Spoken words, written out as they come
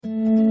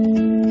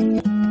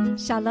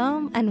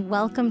Shalom, and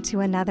welcome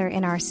to another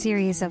in our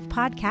series of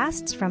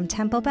podcasts from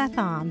Temple Beth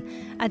Am,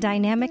 a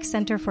dynamic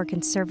center for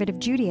conservative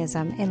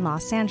Judaism in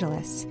Los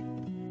Angeles.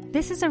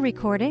 This is a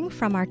recording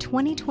from our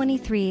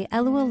 2023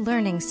 Elul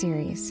Learning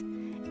Series,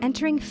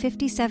 Entering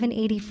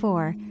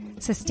 5784,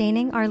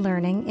 Sustaining Our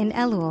Learning in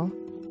Elul,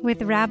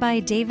 with Rabbi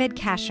David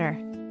Kasher.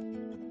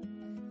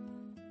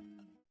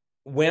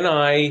 When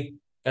I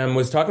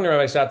was talking to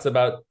Rabbi Schatz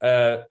about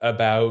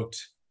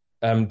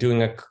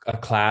doing a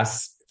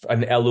class,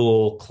 an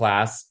Elul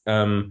class,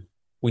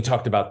 we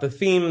talked about the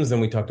themes and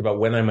we talked about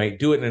when I might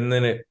do it. And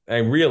then I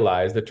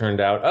realized it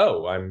turned out,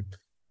 I'm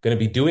going to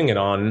be doing it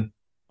on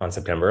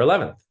September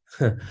 11th,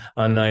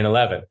 on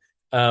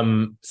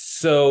 9/11.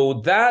 So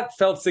that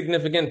felt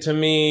significant to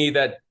me.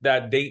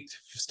 That date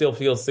still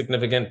feels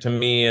significant to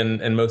me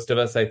and most of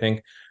us, I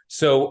think.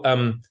 So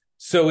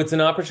it's an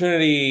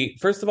opportunity,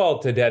 first of all,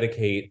 to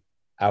dedicate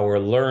our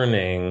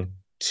learning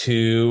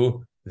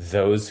to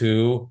those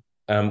who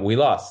we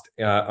lost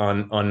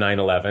on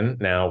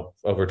 9/11, now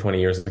over 20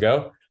 years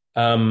ago.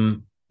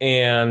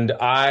 And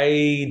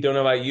I don't know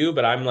about you,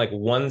 but I'm like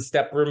one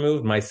step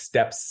removed. My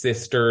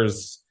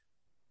stepsister's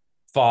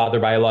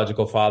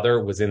biological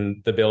father was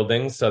in the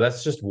building. So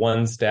that's just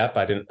one step.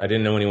 I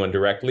didn't know anyone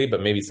directly, but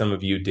maybe some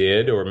of you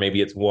did, or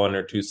maybe it's one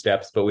or two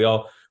steps, but we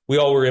all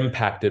were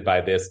impacted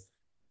by this.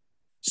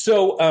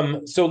 So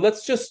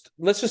let's just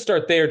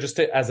start there,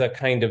 as a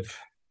kind of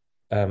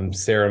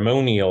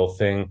ceremonial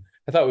thing.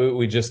 I thought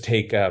we just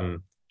take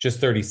just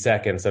 30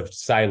 seconds of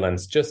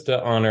silence just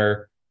to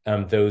honor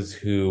those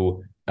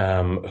who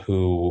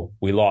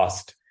we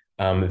lost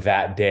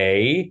that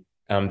day.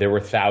 There were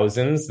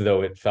thousands,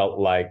 though it felt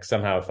like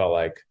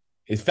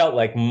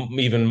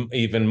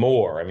even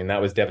more. I mean,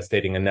 that was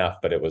devastating enough,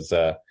 but it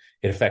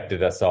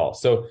affected us all.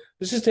 So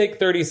let's just take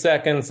 30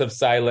 seconds of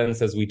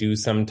silence, as we do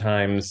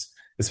sometimes,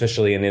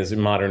 especially in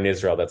modern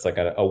Israel. That's like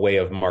a way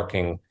of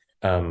marking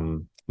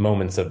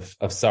moments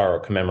of sorrow,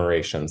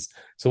 commemorations.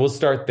 So we'll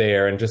start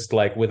there, and just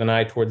like with an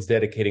eye towards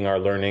dedicating our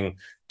learning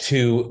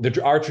to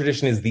our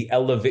tradition is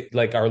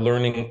our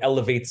learning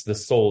elevates the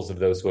souls of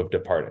those who have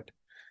departed.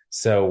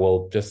 So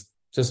we'll just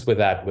with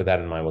that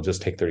in mind, we'll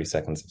just take 30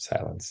 seconds of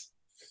silence.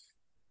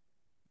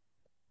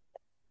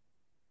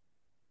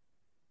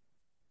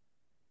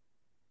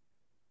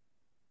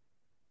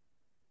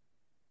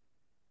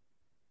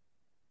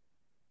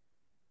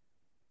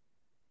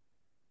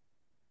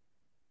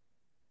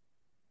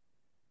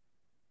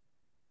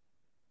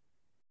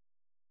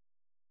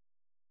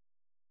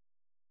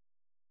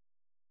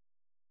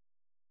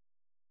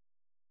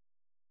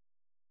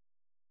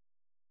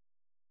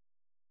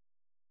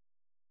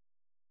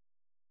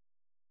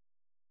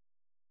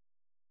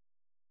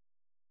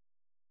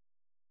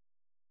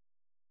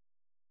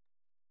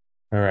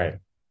 All right.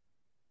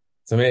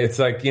 So it's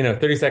like,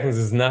 30 seconds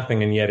is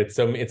nothing, and yet it's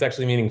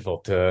actually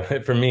meaningful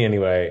for me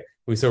anyway.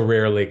 We so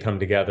rarely come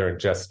together and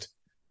just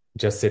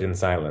sit in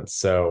silence.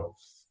 So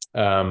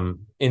in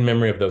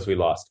memory of those we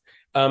lost.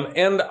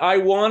 And I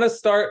want to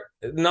start,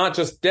 not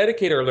just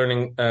dedicate our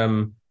learning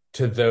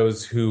to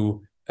those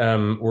who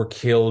were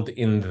killed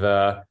in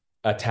the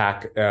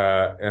attack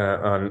at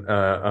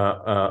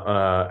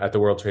the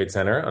World Trade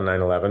Center on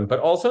 9/11, but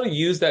also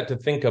use that to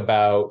think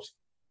about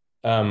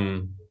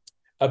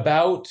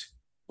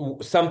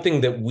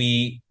something that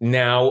we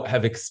now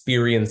have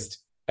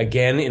experienced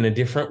again in a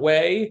different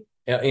way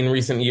in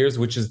recent years,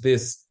 which is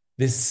this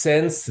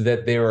sense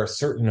that there are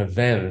certain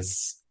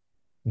events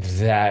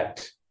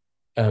that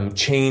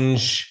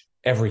change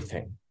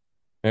everything.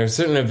 There are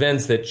certain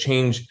events that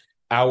change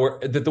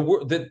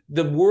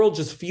the world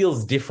just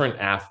feels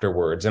different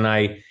afterwards. And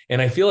I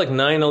feel like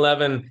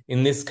 9/11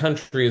 in this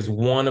country is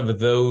one of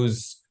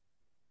those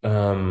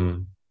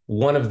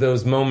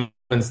moments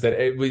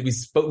that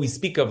we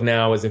speak of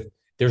now as if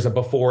there's a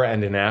before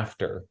and an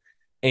after.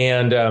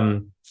 And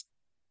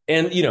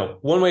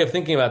one way of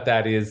thinking about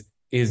that is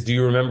do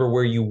you remember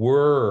where you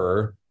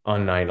were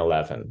on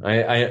 9/11?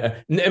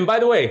 And by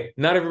the way,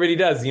 not everybody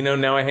does.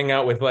 Now I hang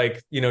out with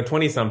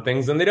 20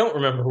 somethings and they don't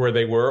remember where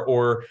they were,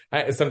 or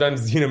I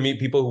sometimes meet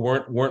people who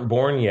weren't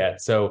born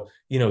yet. So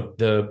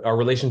our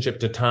relationship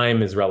to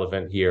time is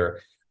relevant here.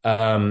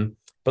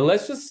 But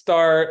let's just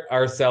start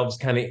ourselves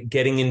kind of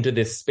getting into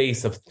this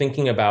space of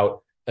thinking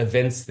about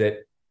events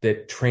that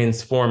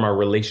transform our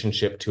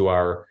relationship to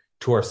our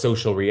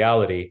social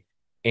reality.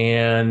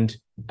 And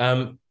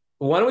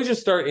why don't we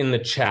just start in the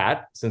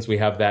chat, since we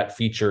have that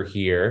feature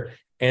here,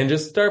 and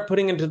just start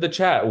putting into the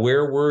chat,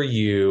 where were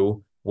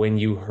you when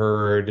you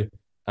heard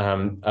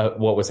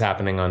what was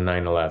happening on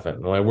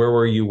 9/11? Where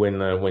were you when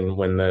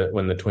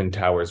the Twin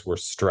Towers were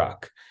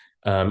struck?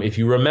 If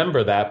you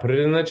remember that, put it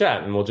in the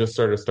chat, and we'll just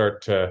sort of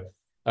start to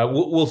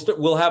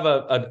we'll have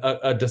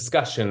a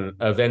discussion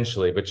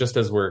eventually. But just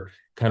as we're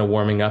kind of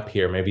warming up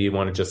here, maybe you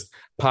want to just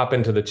pop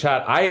into the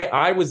chat.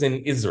 I was in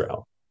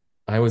Israel.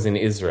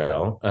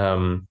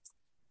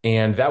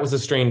 And that was a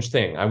strange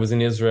thing. I was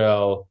in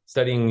Israel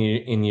studying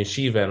in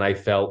yeshiva, and I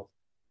felt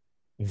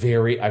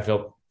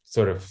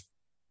sort of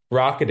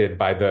rocketed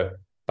by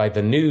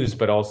the news,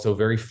 but also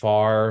very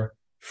far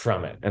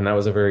from it. And that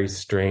was a very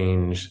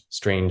strange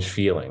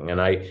feeling.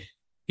 And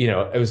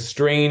it was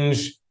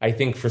strange, I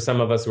think, for some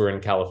of us who were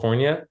in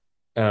California,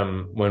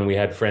 when we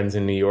had friends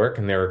in New York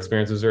and their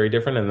experience was very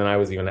different. And then I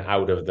was even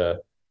out of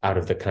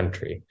the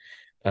country.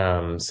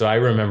 So I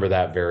remember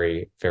that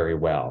very, very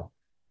well.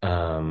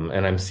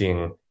 And I'm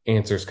seeing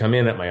answers come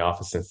in at my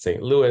office in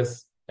St.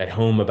 Louis, at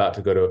home, about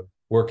to go to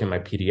work in my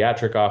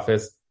pediatric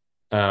office.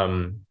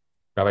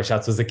 Rabbi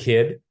Schatz was a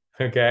kid,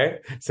 okay?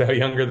 So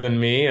younger than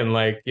me and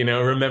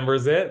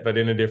remembers it, but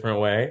in a different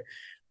way.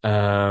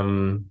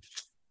 I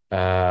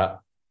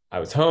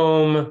was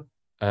home,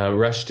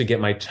 rushed to get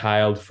my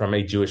child from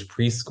a Jewish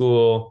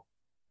preschool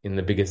in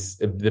the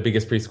biggest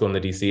preschool in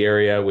the DC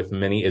area with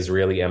many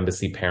Israeli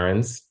embassy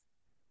parents.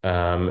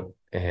 And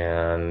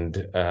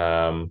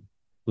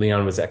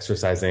Leon was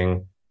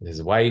exercising with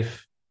his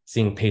wife,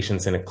 seeing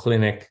patients in a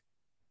clinic,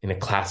 in a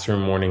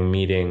classroom morning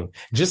meeting.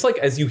 Just like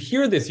as you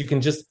hear this, you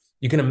can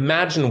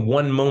imagine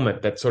one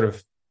moment that sort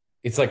of,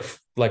 it's like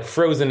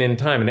frozen in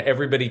time, and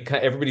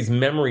everybody's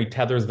memory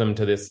tethers them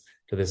to this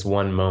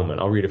one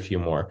moment. I'll read a few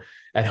more.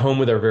 At home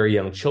with our very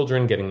young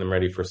children, getting them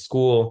ready for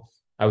school.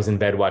 I was in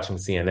bed watching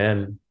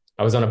CNN.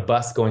 I was on a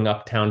bus going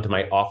uptown to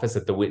my office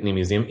at the Whitney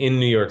Museum in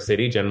New York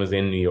City. Jen was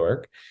in New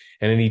York.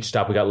 And at each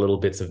stop, we got little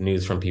bits of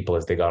news from people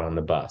as they got on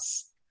the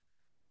bus.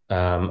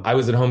 I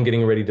was at home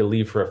getting ready to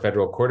leave for a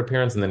federal court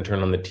appearance and then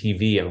turned on the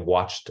TV and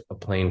watched a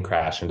plane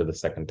crash into the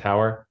second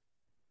tower.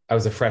 I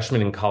was a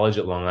freshman in college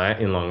in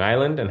Long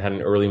Island and had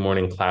an early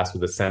morning class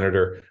with a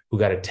senator who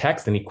got a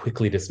text, and he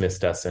quickly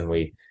dismissed us, and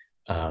we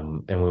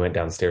went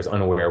downstairs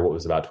unaware of what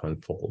was about to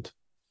unfold.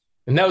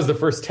 And that was the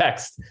first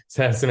text,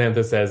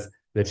 Samantha says,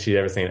 that she'd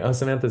ever seen. Oh,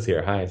 Samantha's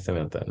here. Hi,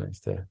 Samantha. Nice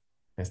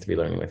to be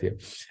learning with you.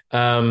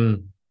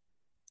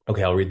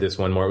 Okay, I'll read this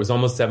one more. It was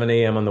almost 7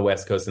 a.m. on the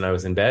West Coast, and I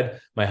was in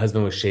bed. My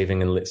husband was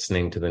shaving and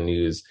listening to the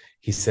news.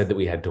 He said that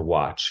we had to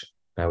watch.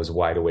 And I was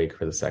wide awake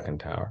for the second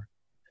tower.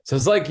 So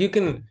it's like you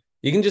can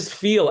just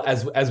feel,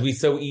 as we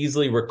so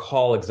easily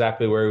recall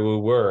exactly where we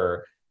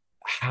were,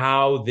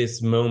 how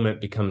this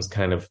moment becomes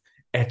kind of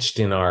etched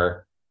in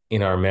our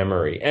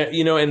memory.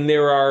 And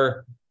there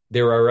are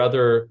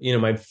other,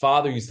 my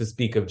father used to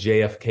speak of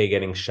JFK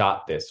getting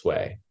shot this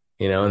way,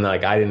 and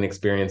I didn't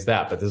experience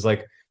that, but there's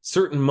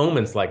certain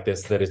moments like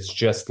this that it's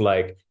just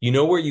where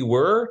you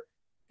were,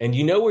 and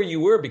where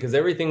you were because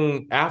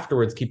everything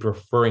afterwards keep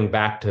referring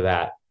back to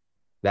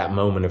that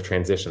moment of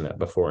transition, that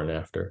before and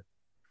after.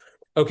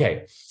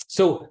 Okay,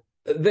 so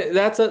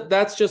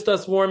that's just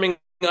us warming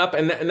up,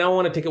 and now I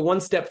want to take it one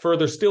step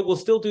further. We'll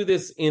still do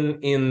this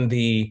in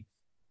the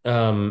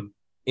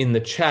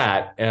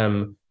chat,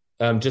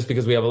 just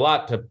because we have a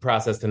lot to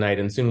process tonight,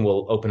 and soon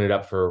we'll open it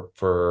up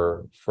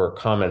for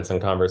comments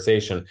and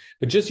conversation.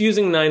 But just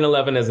using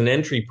 9/11 as an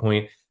entry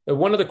point,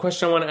 one other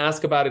question I want to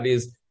ask about it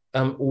is,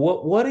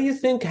 what do you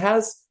think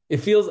it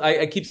feels,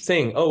 I keep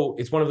saying,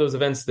 it's one of those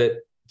events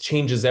that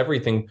changes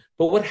everything,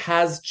 but what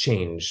has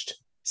changed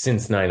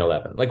since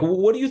 9/11?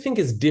 What do you think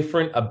is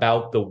different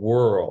about the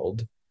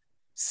world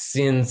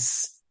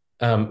since,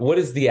 what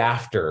is the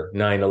after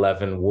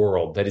 9/11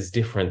 world that is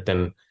different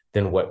than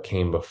what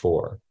came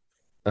before?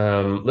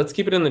 Let's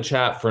keep it in the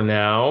chat for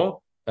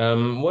now.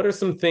 What are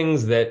some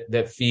things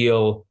that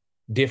feel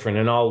different?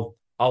 And I'll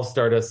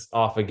start us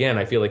off again.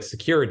 I feel like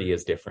security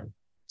is different.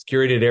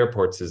 Security at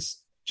airports is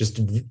just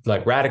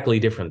radically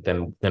different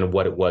than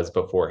what it was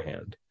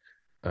beforehand.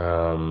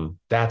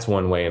 That's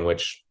one way in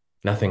which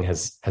nothing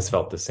has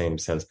felt the same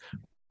since.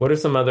 What are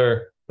some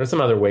other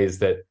ways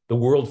that the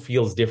world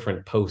feels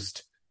different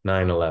post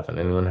 9/11?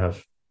 Anyone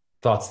have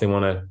thoughts they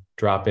want to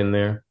drop in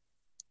there?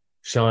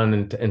 Sean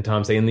and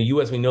Tom say, in the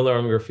U.S., we no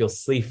longer feel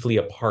safely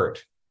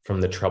apart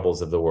from the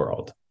troubles of the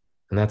world.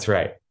 And that's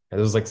right.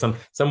 There's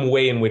some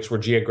way in which we're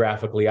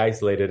geographically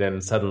isolated,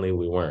 and suddenly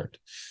we weren't.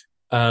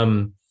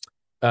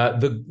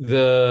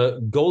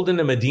 The Golden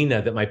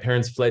Medina that my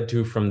parents fled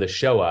to from the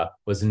Shoah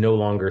was no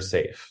longer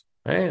safe,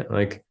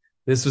 right?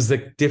 This was a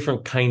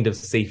different kind of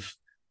safe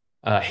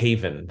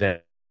haven than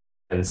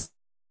this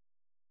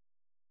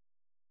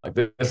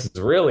is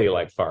really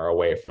far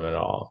away from it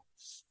all.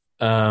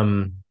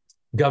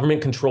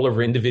 Government control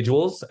over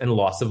individuals and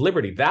loss of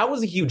liberty. That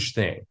was a huge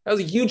thing.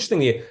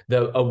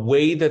 A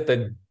way that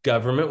the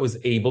government was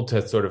able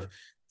to sort of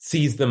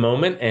seize the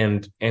moment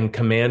and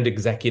command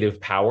executive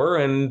power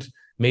and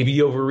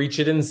maybe overreach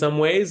it in some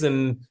ways.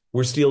 And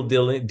we're still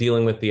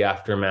dealing with the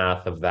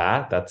aftermath of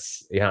that.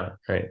 That's, yeah,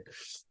 right.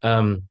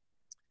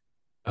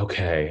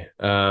 Okay.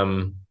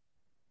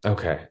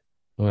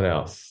 What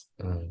else?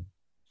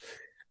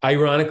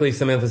 Ironically,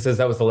 Samantha says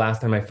that was the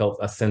last time I felt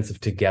a sense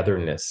of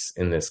togetherness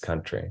in this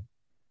country.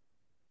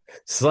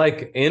 It's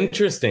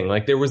interesting.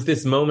 There was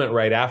this moment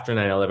right after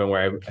 9/11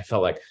 where I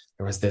felt like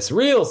there was this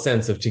real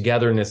sense of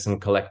togetherness and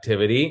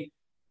collectivity.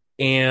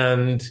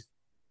 And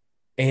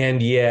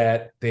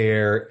yet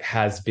there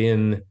has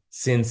been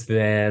since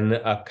then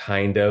a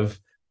kind of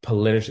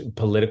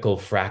political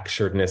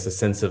fracturedness, a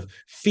sense of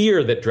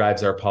fear that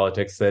drives our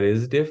politics that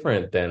is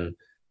different than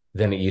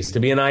it used to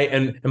be.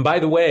 And by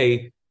the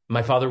way,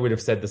 my father would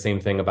have said the same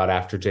thing about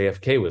after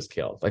JFK was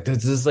killed. Like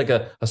this is like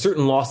a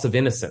certain loss of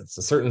innocence,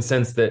 a certain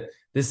sense that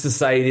this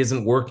society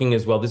isn't working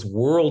as well. This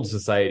world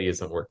society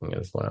isn't working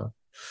as well.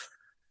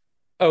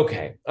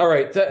 Okay. All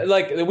right.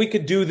 Like we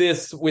could do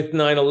this with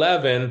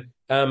 9/11.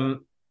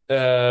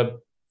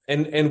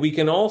 And we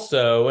can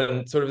also,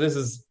 and sort of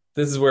this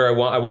is where I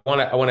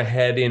want to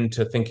head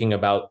into thinking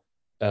about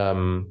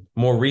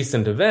more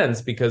recent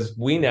events, because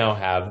we now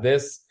have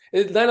this.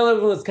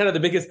 9/11 was kind of the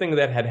biggest thing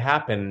that had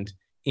happened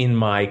in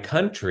my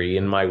country,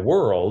 in my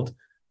world,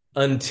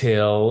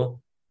 until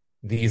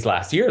these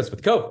last years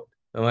with COVID.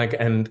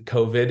 And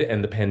COVID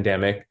and the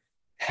pandemic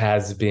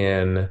has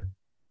been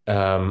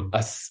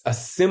a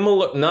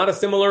similar, not a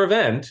similar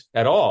event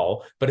at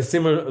all, but a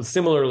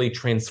similarly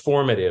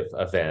transformative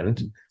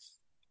event.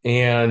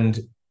 And,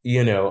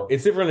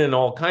 it's different in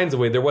all kinds of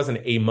ways. There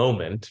wasn't a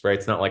moment, right?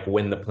 It's not like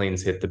when the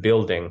planes hit the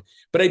building,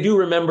 but I do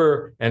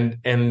remember, I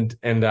won't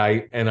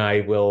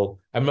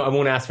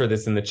ask for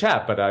this in the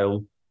chat, but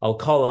I'll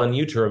call on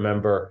you to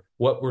remember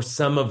what were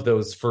some of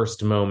those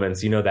first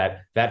moments,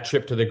 that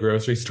trip to the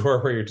grocery store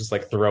where you're just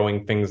like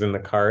throwing things in the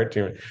cart.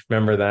 Do you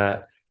remember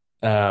that?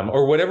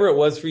 Or whatever it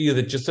was for you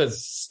that just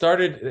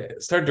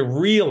started to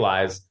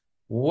realize,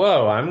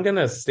 whoa, I'm going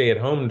to stay at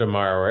home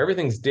tomorrow, or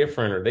everything's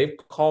different, or they've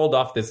called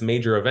off this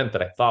major event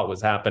that I thought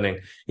was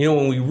happening,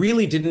 when we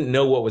really didn't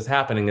know what was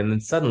happening. And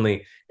then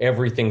suddenly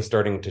everything's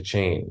starting to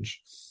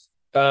change.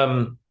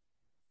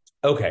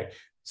 Okay.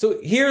 So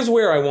here's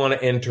where I want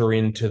to enter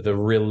into the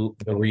real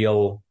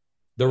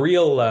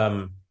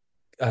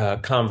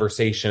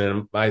conversation.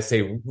 And I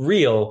say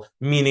real,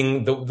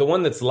 meaning the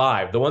one that's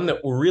live, the one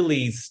that we're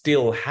really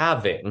still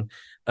having,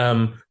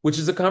 which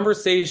is a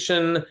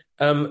conversation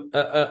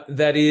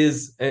that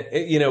is,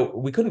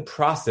 we couldn't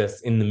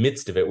process in the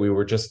midst of it. We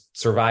were just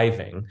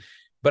surviving.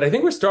 But I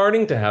think we're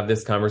starting to have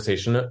this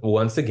conversation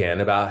once again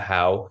about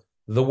how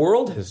the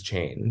world has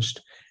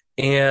changed.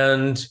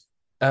 And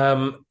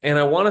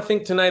I want to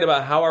think tonight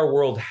about how our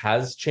world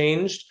has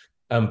changed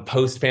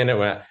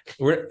post-pandemic.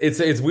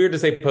 It's weird to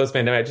say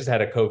post-pandemic. I just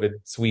had a COVID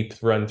sweep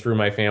run through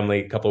my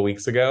family a couple of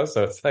weeks ago.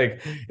 So it's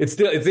like, it's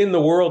in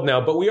the world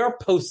now, but we are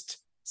post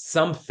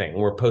something.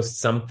 We're post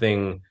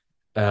something,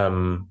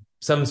 some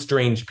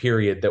strange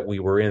period that we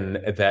were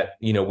in that,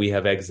 we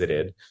have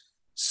exited.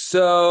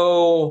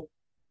 So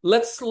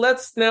let's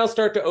now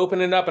start to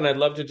open it up. And I'd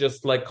love to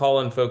just like call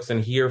on folks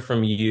and hear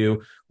from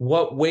you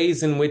what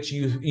ways in which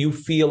you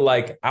feel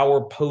like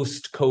our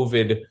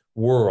post-COVID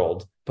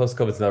world,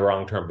 post-COVID is the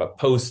wrong term, but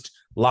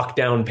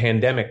post-lockdown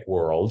pandemic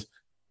world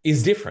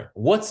is different.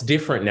 What's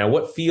different now?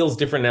 What feels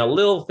different now?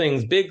 Little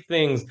things, big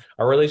things,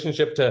 our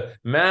relationship to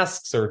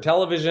masks or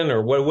television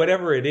or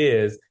whatever it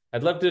is.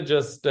 I'd love to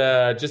just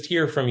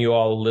hear from you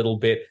all a little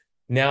bit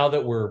now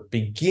that we're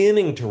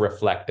beginning to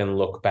reflect and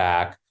look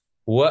back.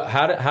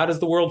 How does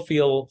the world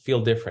feel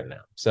different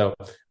now? So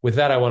with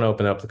that, I want to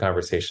open up the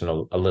conversation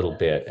a little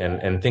bit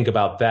and think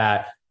about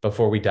that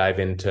before we dive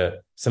into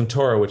some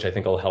Torah, which I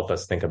think will help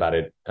us think about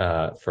it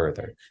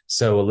further.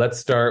 So let's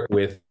start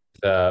with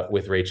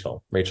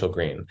Rachel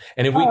Green.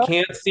 And if we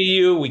can't see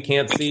you, we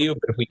can't see you.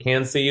 But if we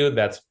can see you,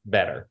 that's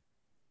better.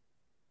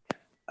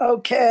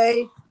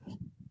 Okay.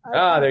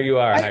 There you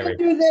are. I Hi, can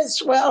do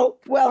this while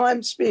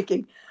I'm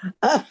speaking.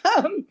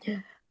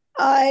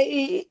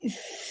 I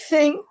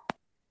think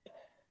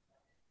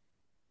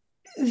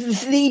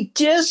the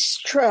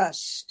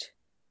distrust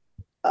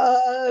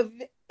of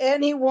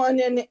anyone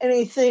and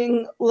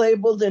anything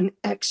labeled an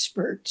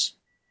expert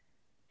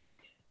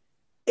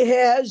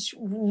has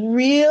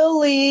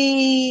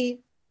really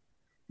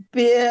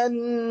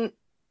been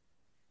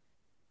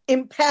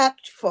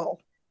impactful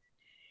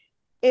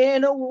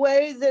in a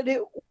way that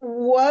it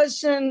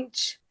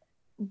wasn't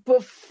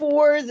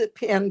before the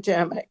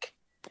pandemic.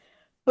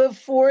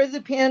 Before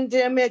the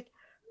pandemic,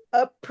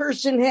 a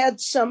person had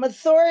some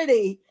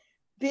authority,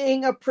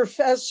 being a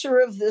professor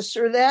of this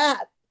or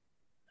that,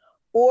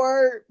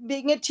 or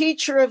being a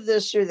teacher of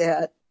this or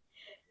that.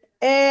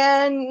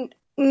 And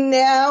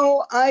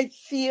now I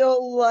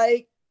feel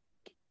like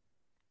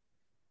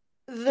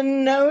the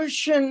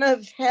notion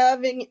of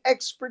having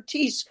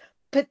expertise,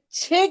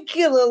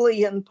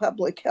 particularly in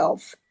public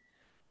health,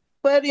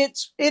 but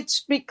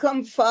it's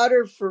become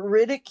fodder for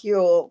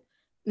ridicule,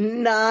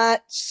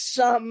 not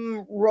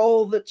some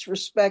role that's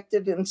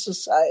respected in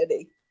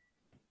society.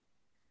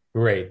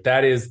 Great.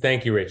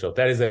 Thank you, Rachel.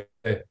 That is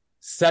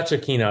such a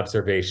keen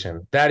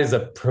observation. That is a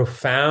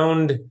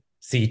profound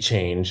sea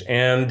change.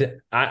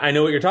 And I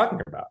know what you're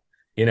talking about.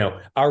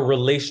 Our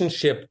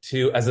relationship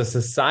to, as a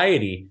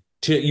society,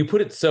 you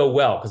put it so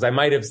well, because I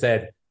might have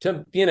said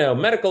to,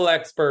 medical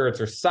experts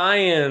or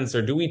science,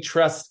 or do we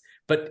trust,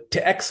 but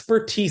to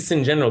expertise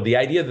in general, the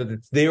idea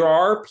that there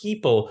are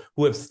people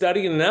who have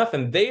studied enough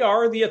and they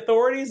are the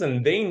authorities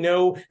and they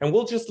know, and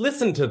we'll just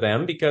listen to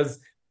them because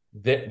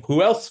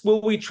who else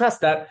will we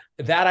trust? That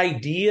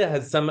idea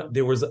has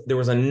there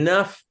was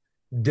enough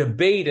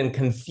debate and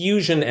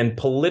confusion and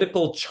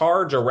political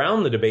charge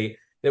around the debate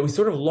that we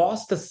sort of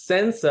lost a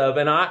sense of.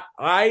 And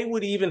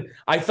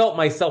I felt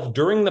myself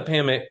during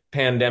the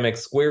pandemic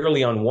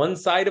squarely on one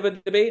side of a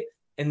debate.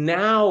 And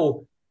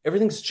now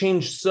everything's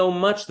changed so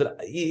much that,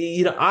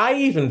 I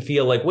even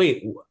feel like,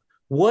 wait,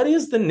 what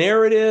is the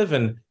narrative?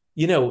 And,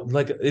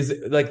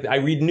 I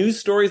read news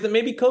stories that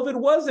maybe COVID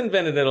was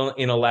invented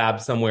in a lab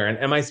somewhere. And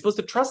am I supposed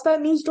to trust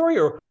that news story?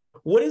 Or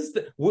what is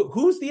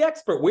who's the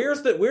expert? Where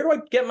do I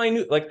get my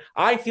news?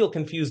 I feel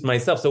confused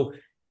myself. So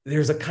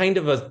there's a kind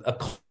of a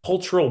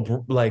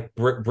cultural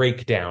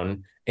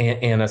breakdown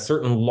and a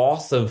certain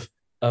loss of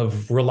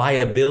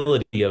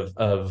reliability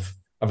of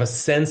a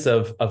sense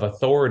of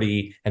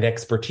authority and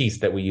expertise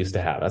that we used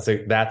to have. That's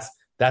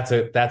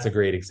a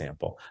great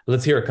example.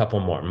 Let's hear a couple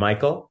more.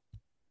 Michael?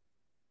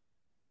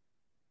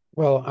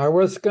 Well, I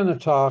was going to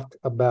talk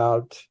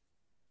about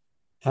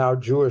how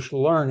Jewish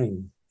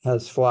learning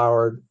has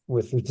flowered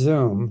with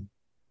Zoom,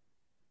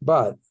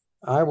 but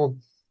I will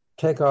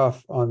take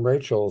off on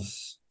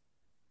Rachel's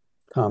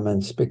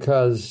comments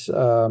because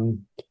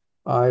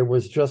I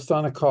was just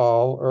on a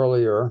call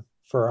earlier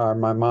for our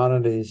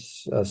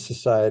Maimonides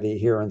Society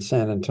here in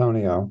San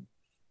Antonio,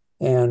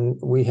 and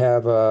we're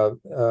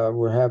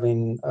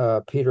having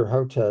Peter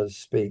Hotez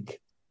speak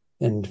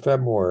in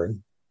February,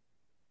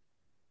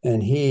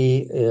 and he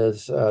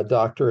is a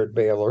doctor at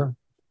Baylor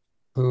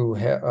who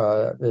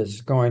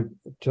is going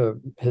to,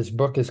 his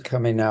book is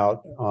coming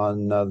out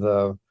on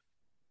the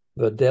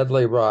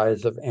deadly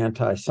rise of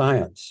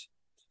anti-science.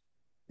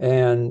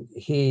 And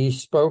he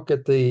spoke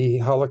at the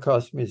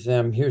Holocaust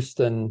Museum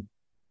Houston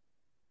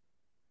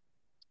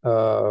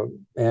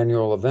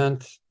annual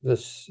event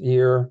this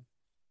year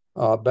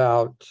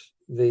about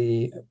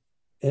the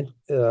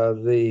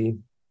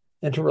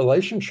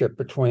interrelationship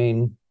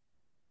between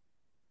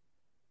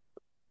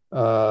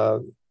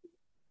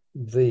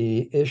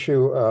the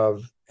issue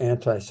of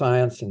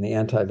anti-science and the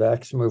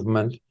anti-vax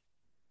movement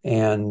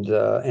and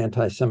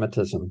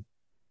anti-Semitism.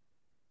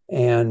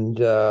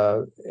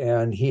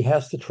 And he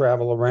has to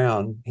travel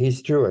around.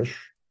 He's Jewish.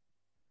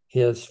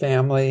 His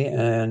family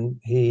and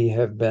he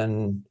have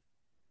been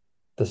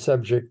the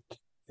subject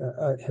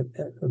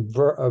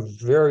of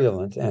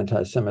virulent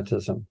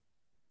anti-Semitism.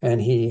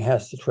 And he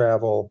has to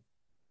travel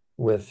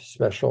with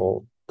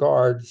special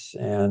guards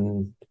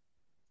and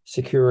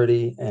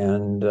security,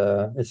 and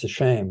it's a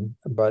shame,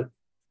 but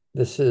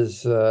this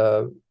is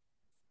part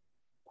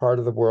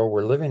of the world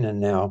we're living in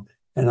now.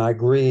 And I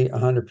agree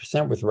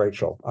 100% with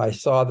Rachel. I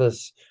saw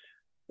this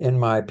in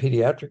my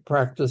pediatric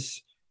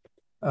practice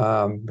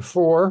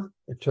before.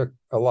 It took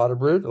a lot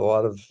of root, a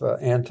lot of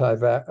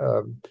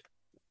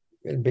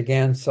it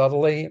began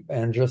subtly,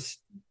 and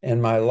just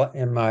in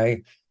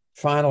my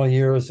final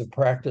years of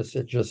practice,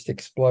 it just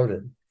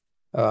exploded.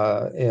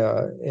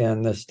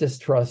 And this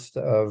distrust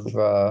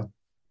of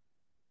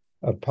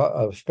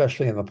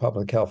especially in the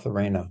public health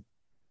arena.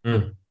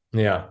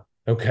 Yeah.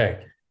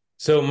 Okay.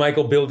 So,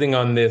 Michael, building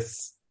on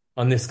this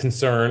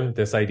concern,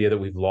 this idea that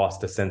we've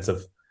lost a sense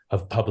of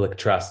public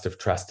trust, of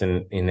trust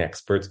in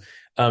experts,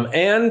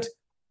 and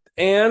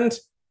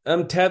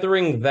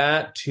tethering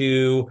that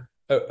to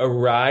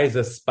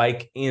a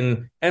spike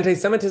in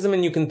anti-Semitism,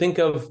 and you can think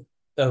of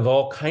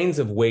all kinds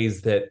of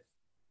ways that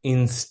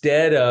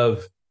instead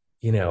of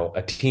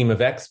a team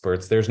of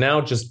experts, there's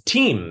now just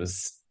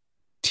teams,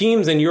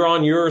 and you're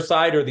on your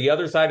side or the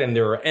other side, and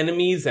there are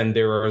enemies, and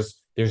there's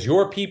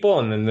your people,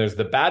 and then there's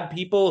the bad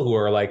people who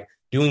are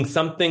doing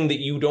something that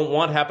you don't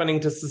want happening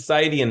to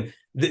society. And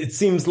it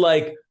seems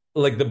like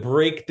the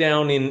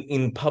breakdown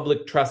in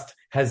public trust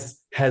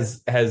has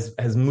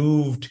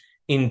moved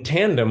in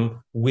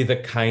tandem with a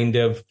kind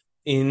of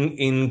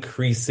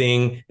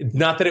increasing,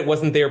 not that it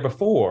wasn't there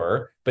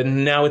before, but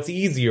now it's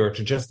easier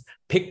to just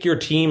pick your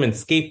team and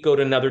scapegoat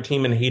another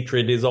team, and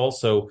hatred is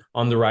also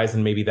on the rise.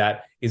 And maybe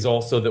that is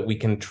also that we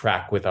can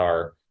track with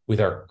our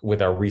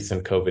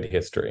recent COVID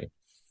history.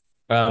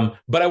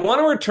 But I want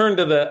to return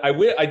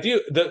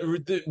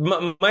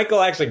to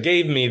Michael actually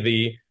gave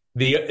me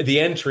the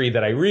entry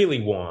that I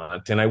really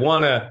want. And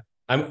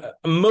I'm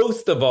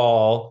most of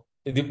all,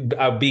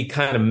 I'll be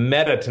kind of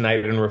meta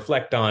tonight and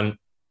reflect on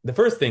the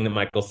first thing that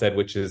Michael said,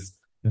 which is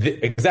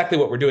exactly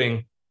what we're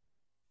doing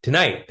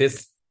tonight.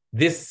 This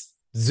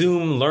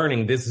Zoom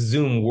learning, this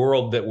Zoom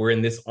world that we're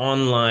in, this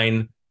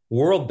online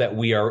world that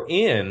we are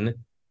in,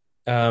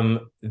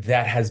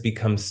 that has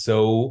become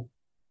so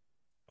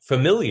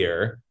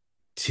familiar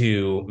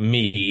to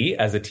me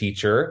as a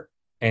teacher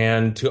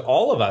and to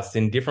all of us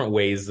in different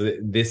ways.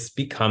 This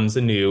becomes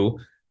a new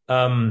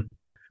form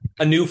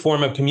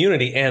of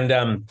community. And,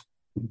 I'm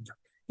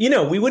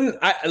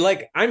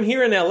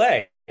here in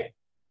LA.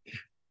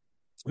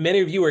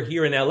 Many of you are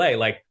here in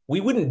LA. We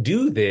wouldn't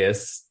do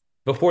this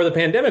before the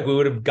pandemic. We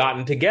would have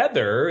gotten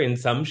together in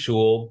some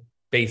shul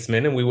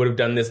basement and we would have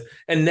done this.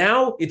 And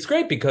now it's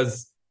great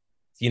because,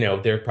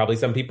 there are probably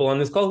some people on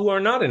this call who are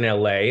not in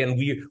LA, and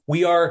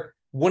we are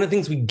one of the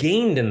things we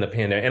gained in the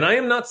pandemic. And I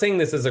am not saying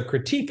this as a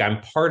critique. I'm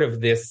part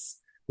of this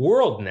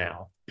world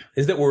now,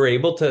 is that we're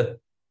able to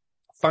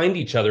find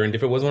each other. And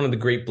if it was one of the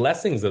great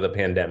blessings of the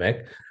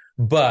pandemic,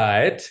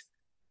 but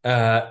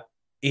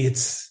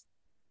it's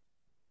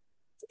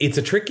it's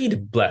a tricky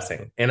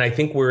blessing. And I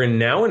think we're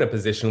now in a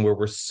position where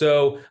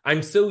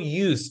I'm so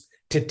used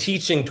to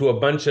teaching to a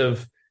bunch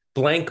of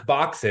blank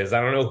boxes.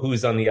 I don't know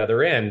who's on the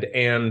other end.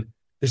 And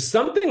there's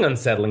something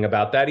unsettling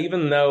about that,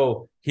 even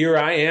though here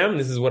I am,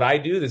 this is what I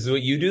do, this is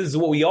what you do, this is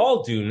what we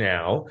all do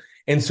now.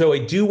 And so I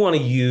do want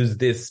to use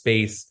this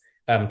space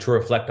to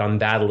reflect on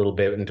that a little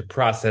bit and to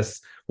process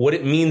what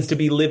it means to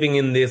be living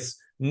in this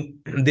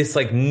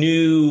like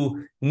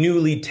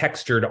newly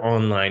textured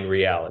online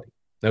reality.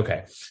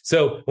 Okay,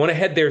 so I want to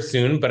head there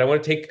soon, but I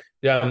want to take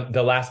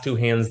the last two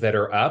hands that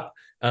are up.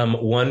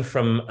 One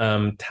from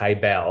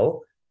Tybell.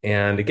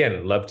 And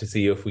again, love to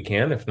see you if we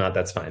can. If not,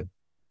 that's fine.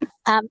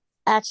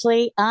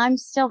 Actually, I'm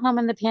still home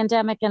in the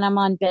pandemic and I'm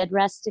on bed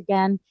rest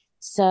again.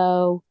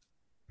 So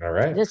all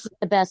right, this is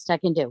the best I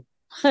can do,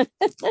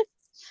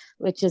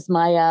 which is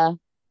my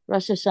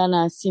Rosh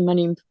Hashanah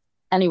Simonim.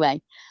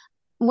 Anyway,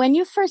 when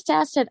you first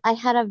asked it, I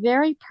had a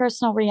very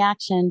personal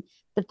reaction,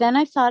 but then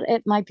I thought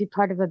it might be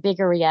part of a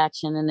bigger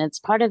reaction, and it's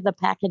part of the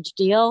package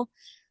deal.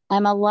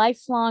 I'm a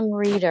lifelong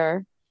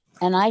reader,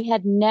 and I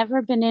had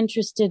never been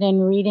interested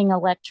in reading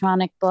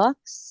electronic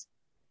books.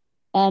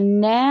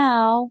 And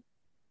now,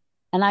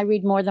 and I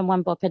read more than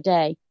one book a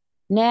day.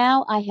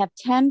 Now I have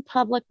 10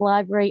 public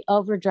library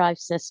overdrive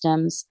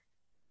systems.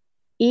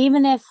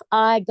 Even if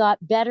I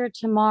got better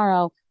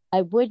tomorrow,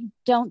 I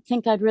don't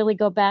think I'd really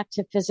go back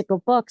to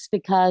physical books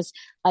because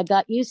I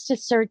got used to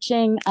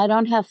searching. I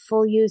don't have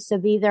full use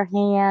of either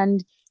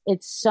hand.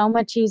 It's so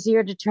much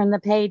easier to turn the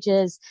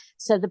pages.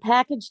 So the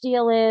package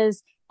deal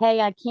is,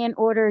 hey, I can't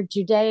order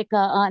Judaica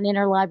on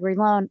interlibrary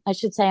loan. I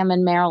should say I'm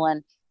in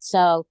Maryland.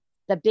 So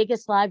the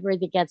biggest library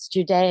that gets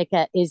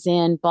Judaica is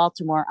in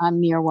Baltimore.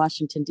 I'm near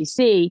Washington,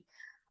 D.C.,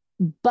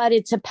 but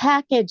it's a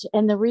package.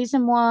 And the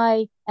reason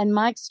why, and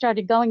Mike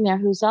started going there,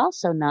 who's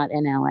also not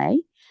in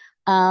L.A.,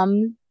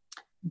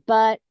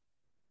 but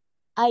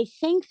I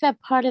think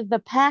that part of the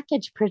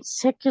package,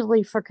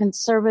 particularly for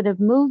conservative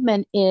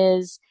movement,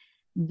 is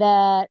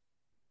that,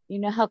 you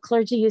know, how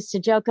clergy used to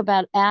joke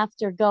about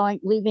after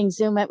leaving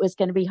Zoom, it was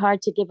going to be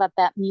hard to give up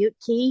that mute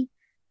key.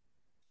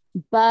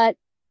 But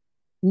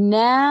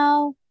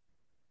now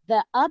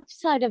the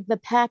upside of the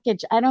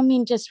package, I don't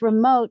mean just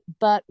remote,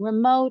 but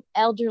remote,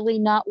 elderly,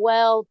 not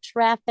well,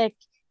 traffic,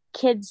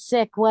 kids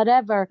sick,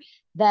 whatever,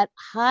 that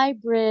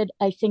hybrid,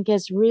 I think,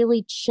 has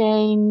really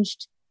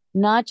changed,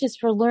 not just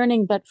for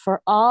learning, but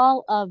for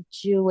all of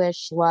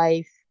Jewish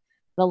life,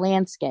 the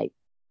landscape.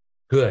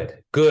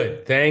 Good.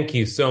 Thank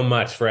you so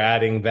much for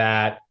adding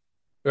that.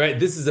 Right.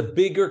 This is a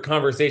bigger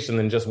conversation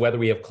than just whether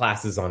we have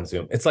classes on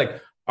Zoom. It's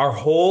like our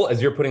whole,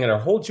 as you're putting it, our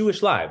whole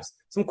Jewish lives,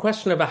 some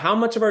question about how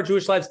much of our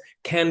Jewish lives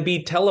can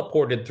be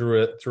teleported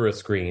through a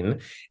screen.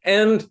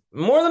 And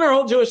more than our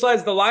whole Jewish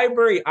lives, the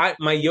library,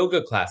 my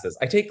yoga classes,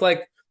 I take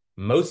like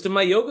most of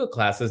my yoga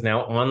classes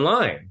now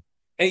online.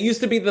 And it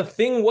used to be the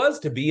thing was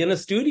to be in a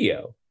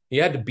studio.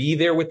 You had to be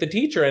there with the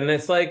teacher. And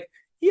it's like,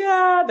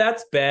 yeah,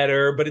 that's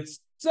better, but it's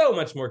so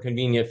much more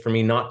convenient for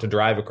me not to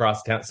drive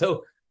across town.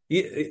 So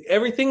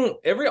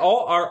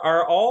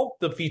all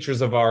the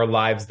features of our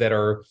lives that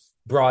are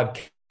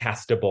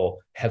broadcastable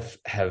have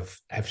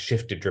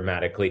shifted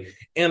dramatically.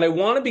 And I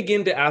want to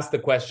begin to ask the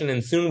question,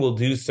 and soon we'll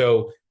do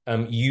so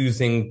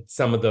using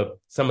some of the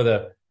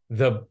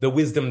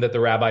wisdom that the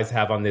rabbis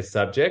have on this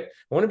subject.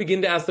 I want to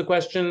begin to ask the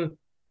question,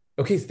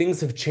 okay,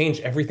 things have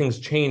changed. Everything's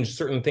changed.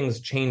 Certain things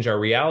change our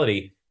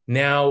reality.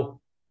 Now,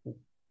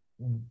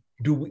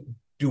 do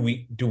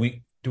we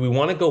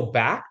want to go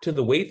back to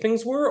the way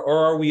things were,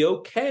 or are we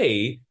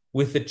okay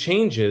with the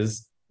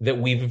changes that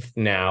we've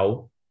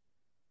now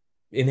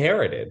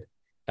inherited?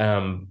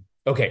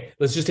 Okay,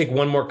 let's just take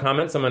one more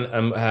comment. Someone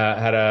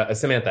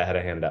Samantha had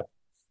a hand up.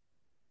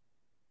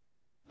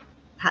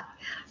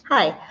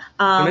 Hi.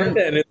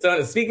 Samantha, and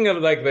it's speaking of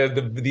like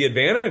the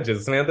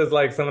advantages. Samantha's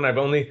like someone I've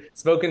only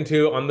spoken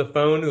to on the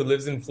phone who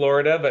lives in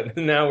Florida, but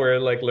now we're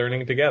like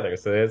learning together.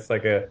 So it's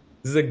like this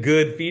is a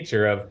good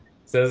feature of.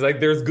 So it's like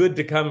there's good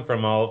to come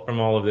from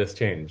all of this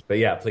change. But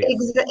yeah,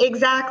 please.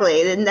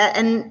 Exactly,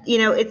 and you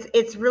know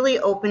it's really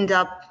opened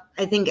up,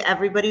 I think,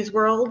 everybody's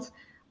world.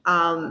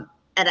 And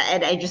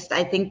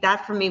I think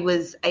that for me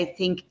was, I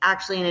think,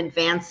 actually an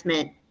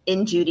advancement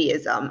in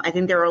Judaism. I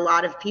think there are a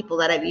lot of people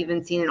that I've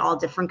even seen in all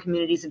different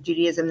communities of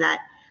Judaism that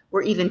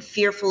were even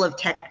fearful of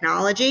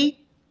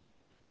technology,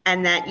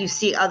 and that you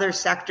see other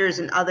sectors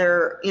and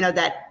other, you know,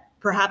 that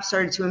perhaps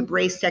started to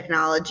embrace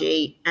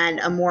technology and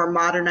a more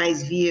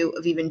modernized view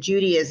of even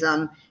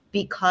Judaism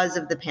because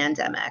of the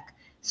pandemic.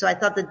 So I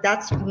thought that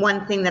that's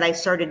one thing that I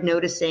started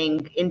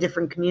noticing in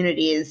different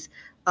communities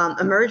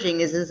emerging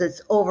is this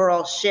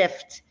overall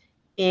shift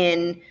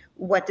in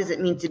what does it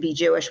mean to be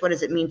Jewish? What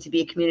does it mean to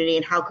be a community?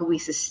 And how could we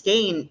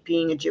sustain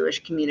being a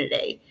Jewish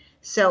community?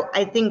 So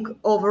I think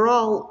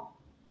overall,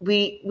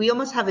 we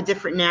almost have a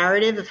different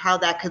narrative of how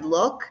that could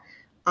look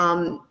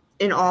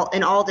in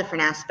all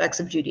different aspects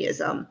of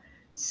Judaism.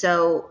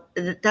 So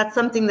that's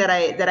something that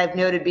I've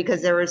noted,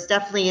 because there was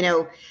definitely, you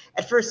know,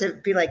 at first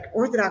it'd be like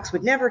Orthodox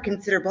would never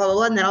consider blah, blah,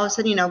 blah. And then all of a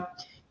sudden, you know,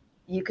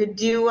 you could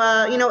do,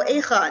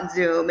 Eicha on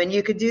Zoom, and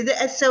you could do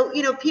this. So,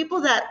 you know,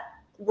 people that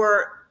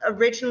were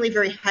originally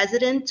very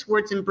hesitant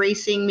towards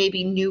embracing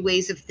maybe new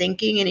ways of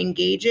thinking and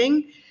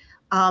engaging.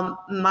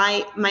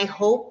 My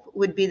hope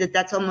would be that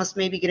that's almost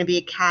maybe going to be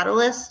a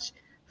catalyst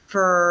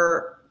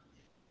for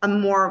a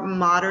more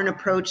modern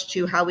approach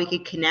to how we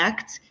could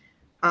connect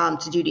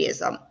to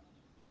Judaism.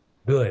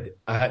 Good.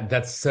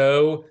 That's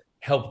so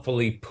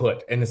helpfully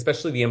put, and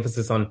especially the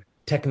emphasis on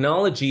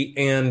technology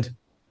and,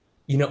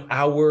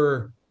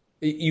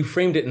 you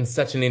framed it in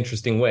such an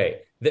interesting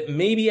way that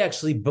maybe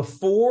actually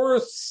before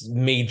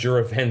major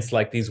events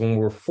like these, when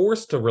we're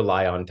forced to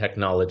rely on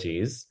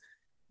technologies,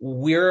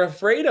 we're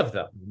afraid of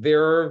them.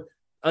 They're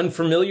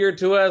unfamiliar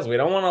to us. We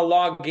don't want to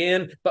log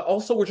in, but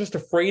also we're just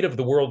afraid of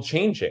the world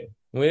changing.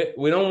 We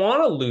don't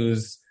want to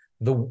lose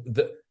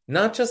the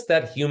not just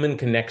that human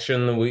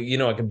connection.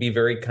 It can be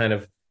very kind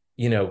of,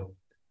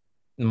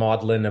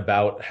 maudlin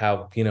about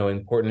how,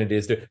 important it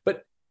is to,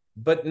 but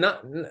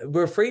not,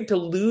 we're afraid to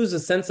lose a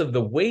sense of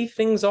the way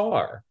things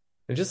are.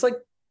 And just like,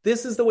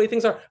 this is the way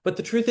things are. But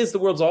the truth is the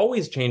world's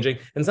always changing.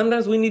 And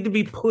sometimes we need to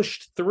be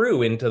pushed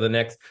through into the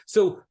next.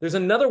 So there's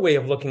another way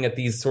of looking at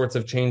these sorts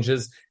of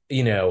changes,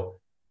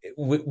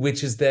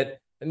 which is that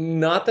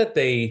not that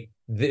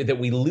that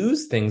we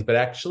lose things, but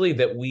actually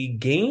that we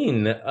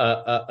gain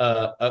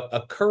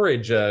a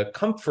courage, a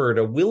comfort,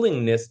 a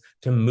willingness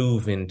to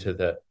move into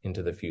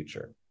the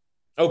future.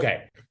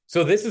 Okay,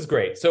 so this is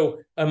great. So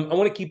I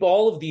want to keep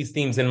all of these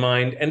themes in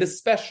mind, and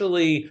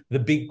especially the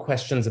big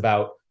questions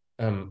about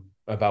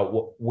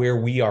where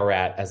we are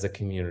at as a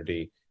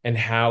community and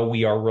how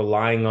we are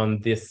relying on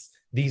these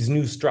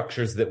new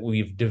structures that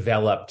we've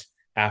developed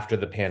after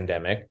the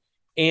pandemic.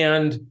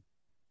 And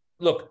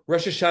look,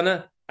 Rosh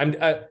Hashanah,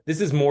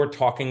 this is more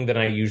talking than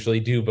I usually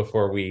do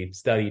before we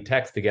study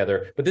text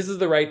together, but this is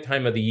the right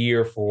time of the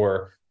year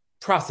for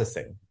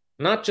processing,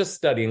 not just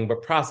studying,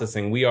 but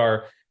processing. We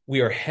are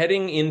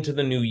heading into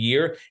the new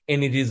year,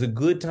 and it is a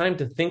good time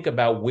to think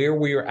about where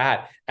we are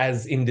at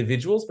as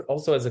individuals, but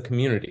also as a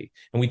community.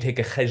 And we take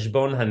a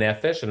cheshbon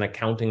hanefesh, an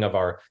accounting of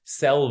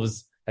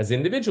ourselves as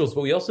individuals,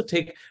 but we also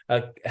take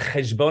a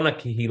cheshbon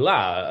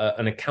kehila,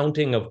 an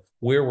accounting of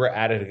where we're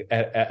at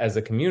as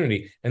a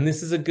community. And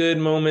this is a good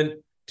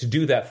moment to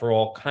do that for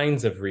all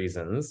kinds of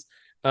reasons.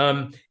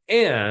 And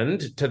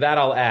to that,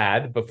 I'll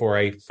add, before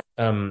I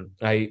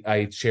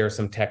share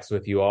some text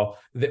with you all,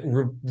 that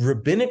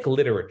rabbinic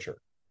literature,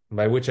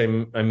 by which I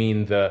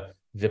mean the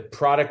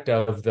product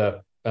of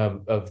the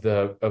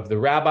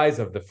rabbis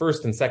of the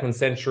first and second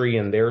century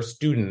and their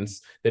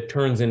students, that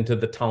turns into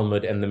the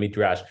Talmud and the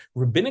Midrash.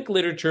 Rabbinic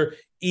literature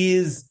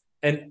is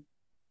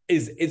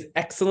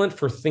excellent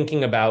for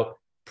thinking about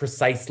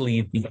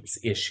precisely these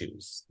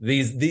issues,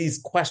 these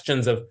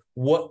questions of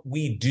what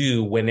we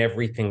do when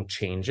everything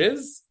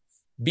changes,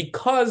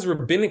 because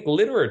rabbinic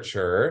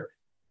literature,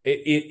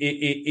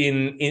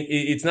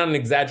 it's not an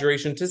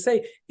exaggeration to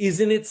say, is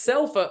in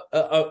itself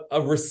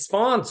a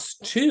response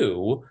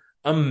to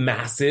a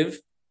massive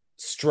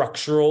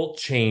structural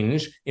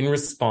change in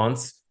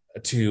response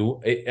to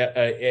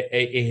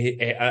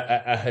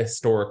a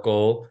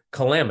historical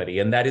calamity,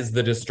 and that is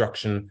the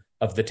destruction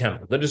of the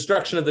temple. The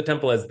destruction of the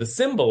temple as the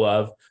symbol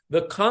of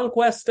the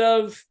conquest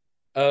of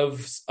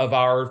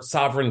our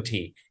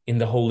sovereignty in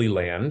the Holy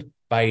Land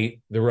by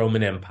the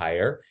Roman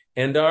Empire,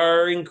 and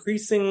our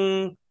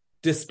increasing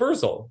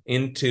dispersal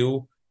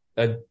into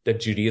a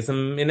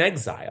Judaism in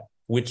exile,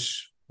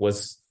 which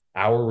was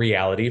our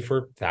reality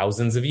for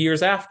thousands of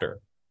years after.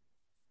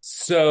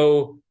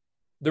 So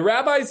the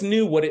rabbis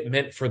knew what it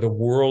meant for the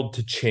world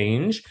to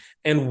change,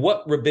 and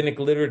what rabbinic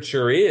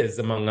literature is,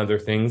 among other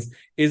things,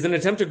 is an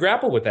attempt to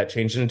grapple with that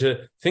change and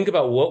to think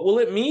about what will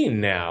it mean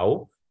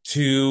now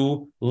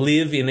to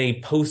live in a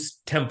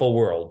post-temple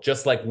world,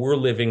 just like we're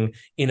living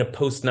in a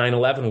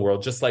post-9/11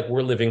 world, just like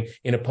we're living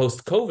in a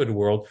post-COVID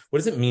world. What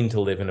does it mean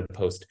to live in a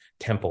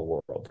post-temple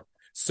world?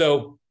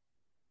 So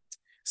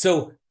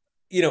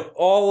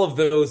all of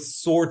those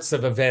sorts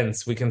of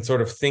events we can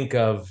sort of think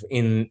of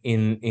in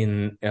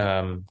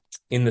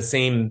the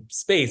same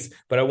space,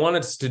 but I wanted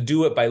us to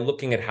do it by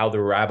looking at how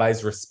the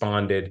rabbis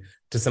responded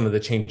to some of the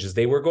changes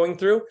they were going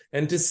through,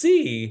 and to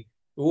see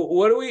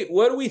what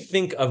do we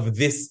think of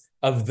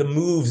the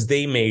moves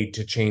they made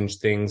to change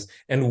things,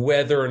 and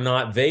whether or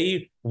not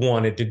they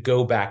wanted to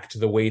go back to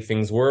the way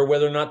things were,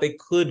 whether or not they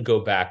could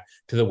go back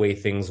to the way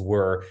things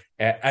were,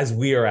 as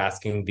we are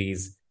asking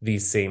these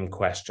same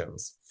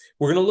questions.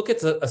 We're going to look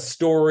at a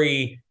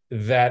story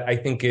that I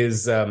think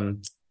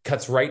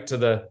cuts right to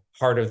the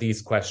heart of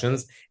these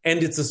questions,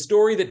 and it's a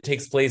story that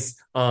takes place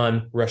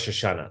on Rosh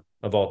Hashanah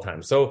of all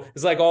time. So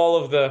it's like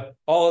all of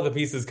the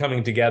pieces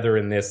coming together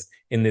in this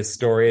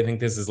story. I think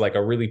this is like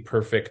a really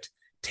perfect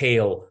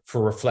tale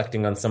for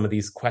reflecting on some of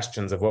these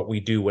questions of what we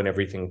do when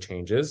everything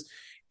changes.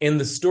 And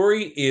the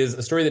story is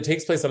a story that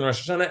takes place on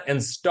Rosh Hashanah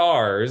and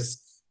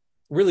stars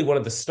really one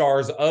of the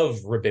stars of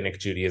rabbinic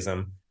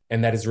Judaism,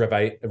 and that is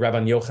Rabbi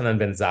Yochanan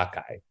ben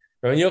Zakkai.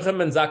 Rabbi Yochanan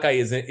ben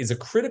Zakkai is a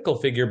critical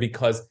figure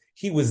because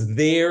he was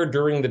there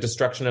during the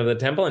destruction of the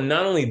temple, and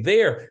not only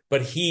there,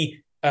 but he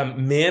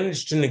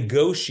managed to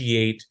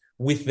negotiate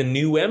with the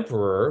new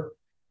emperor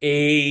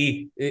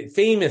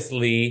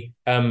famously,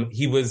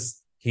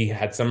 he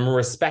had some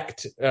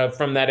respect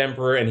from that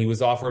emperor, and he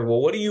was offered,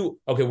 well,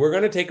 we're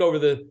going to take over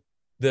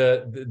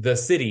the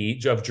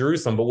city of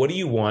Jerusalem, but what do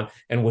you want?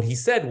 And what he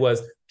said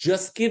was,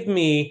 just give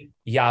me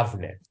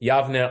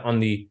Yavne on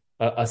the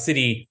a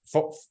city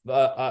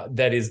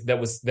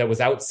that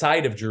was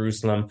outside of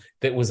Jerusalem,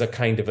 that was a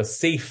kind of a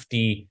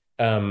safety,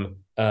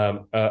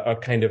 a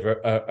kind of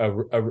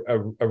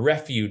a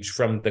refuge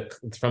from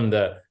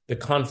the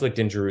conflict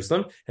in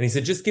Jerusalem. And he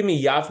said, just give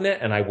me Yavne,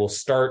 and I will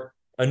start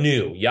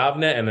anew,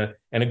 Yavne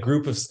and a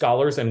group of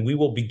scholars, and we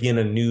will begin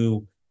a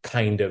new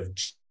kind of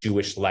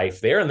Jewish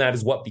life there. And that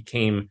is what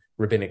became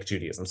Rabbinic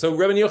Judaism. So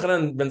Rabbi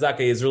Yochanan ben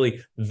Zakkai is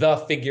really the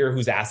figure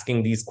who's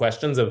asking these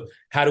questions of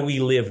how do we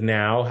live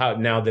now,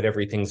 now that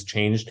everything's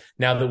changed,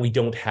 now that we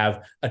don't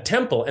have a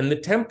temple. And the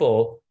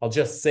temple, I'll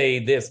just say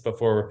this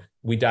before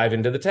we dive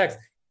into the text,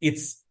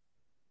 it's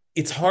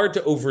hard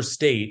to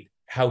overstate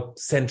how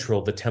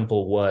central the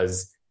temple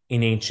was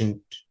in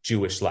ancient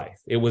Jewish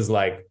life. It was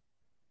the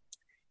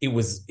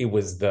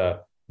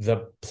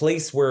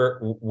place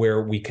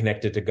where we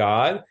connected to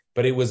God,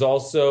 but it was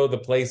also the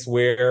place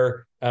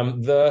where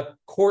the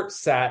court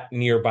sat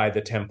nearby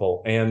the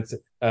temple, and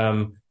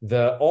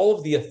all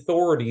of the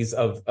authorities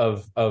of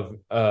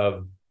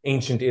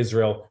ancient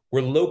Israel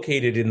were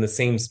located in the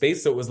same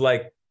space. So it was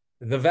like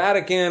the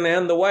Vatican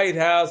and the White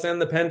House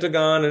and the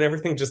Pentagon and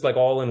everything just like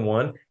all in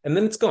one, and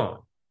then it's gone.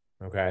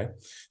 Okay,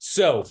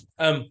 so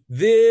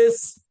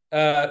this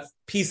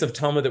piece of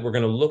Talmud that we're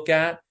going to look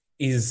at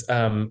is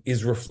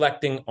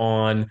reflecting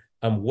on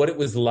what it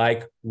was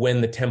like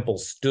when the temple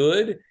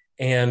stood,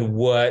 and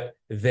what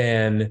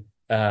then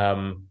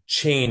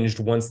changed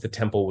once the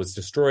temple was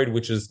destroyed,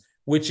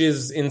 which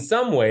is in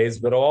some ways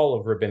what all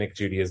of Rabbinic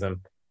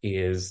Judaism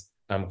is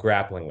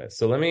grappling with.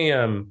 So let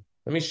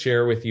me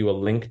share with you a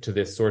link to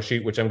this source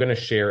sheet, which I'm going to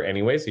share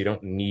anyway, so you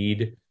don't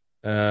need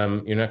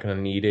you're not going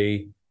to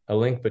need a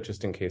link, but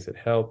just in case it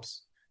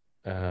helps,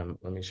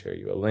 let me share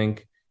you a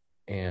link.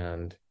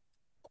 And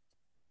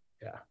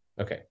yeah,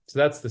 okay, so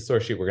that's the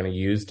source sheet we're going to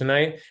use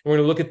tonight. And we're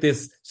going to look at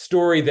this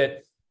story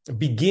that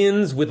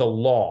begins with a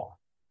law,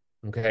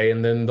 okay,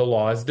 and then the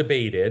law is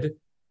debated,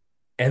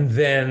 and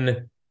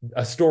then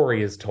a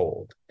story is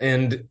told.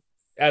 And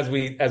as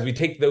we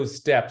take those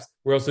steps,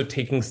 we're also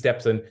taking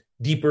steps and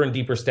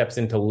deeper steps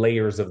into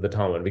layers of the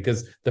Talmud,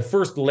 because the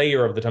first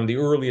layer of the Talmud, the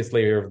earliest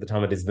layer of the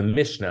Talmud, is the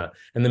Mishnah,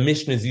 and the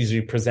Mishnah is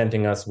usually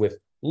presenting us with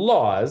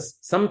laws.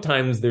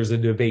 Sometimes there's a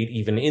debate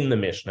even in the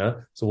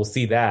Mishnah, so we'll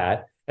see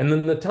that. And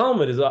then the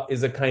Talmud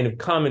is a kind of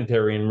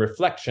commentary and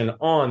reflection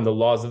on the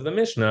laws of the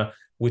Mishnah,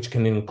 which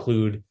can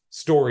include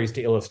stories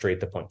to illustrate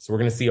the point. So we're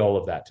going to see all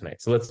of that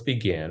tonight. So let's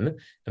begin,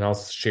 and I'll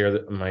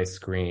share my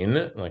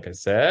screen, like I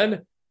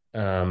said.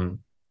 And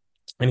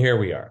here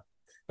we are.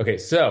 Okay,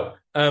 so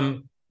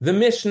the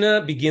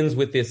Mishnah begins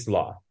with this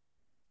law,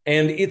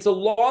 and it's a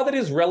law that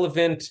is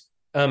relevant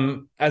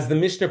as the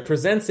Mishnah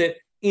presents it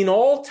in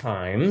all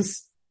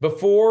times,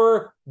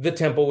 before the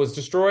temple was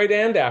destroyed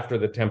and after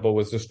the temple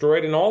was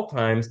destroyed. In all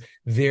times,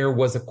 there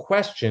was a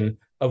question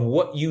of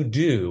what you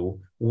do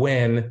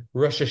when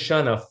Rosh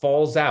Hashanah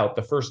falls out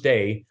the first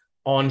day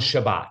on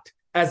Shabbat,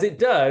 as it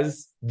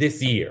does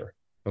this year,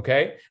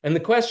 okay? And the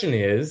question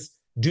is,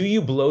 do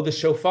you blow the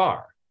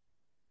shofar?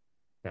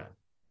 Now,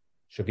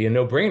 should be a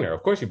no-brainer.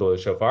 Of course you blow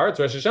the shofar. It's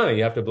Rosh Hashanah.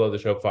 You have to blow the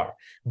shofar.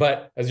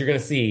 But as you're going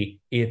to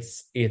see,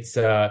 it's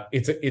a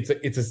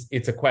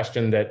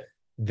question that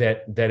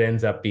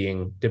ends up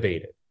being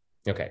debated.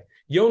 Okay.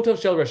 Yom Tov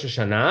Shel Rosh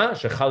Hashanah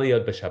shechal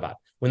yod b'Shabbat.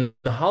 When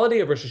the holiday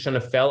of Rosh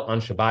Hashanah fell on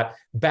Shabbat,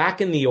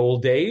 back in the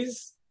old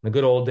days, the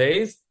good old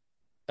days,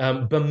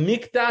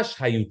 b'mikdash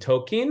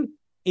hayutokin,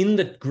 in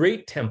the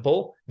great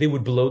temple, they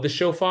would blow the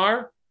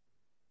shofar,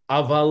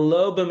 aval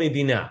lo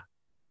b'medina,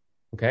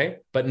 okay,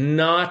 but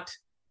not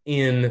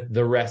in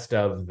the rest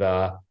of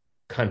the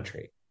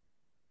country.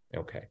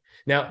 Okay.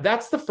 Now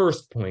that's the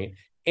first point.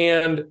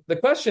 And the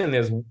question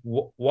is,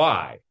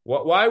 why?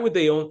 Why would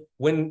they own,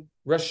 when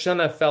Rosh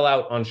Hashanah fell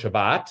out on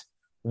Shabbat,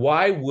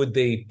 why would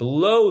they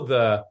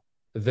blow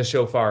the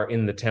shofar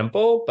in the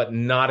temple, but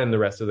not in the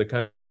rest of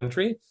the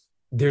country?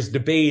 There's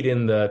debate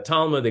in the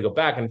Talmud. They go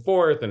back and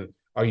forth. And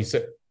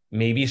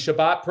maybe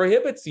Shabbat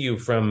prohibits you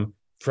from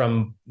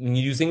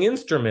using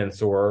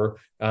instruments or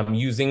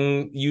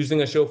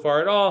using a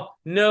shofar at all?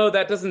 No,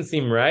 that doesn't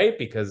seem right,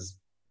 because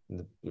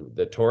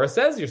the Torah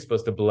says you're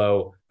supposed to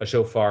blow a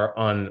shofar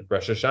on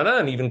Rosh Hashanah,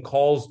 and even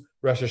calls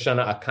Rosh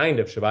Hashanah a kind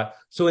of Shabbat.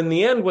 So in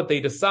the end, what they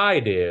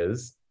decide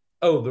is,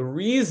 the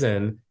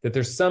reason that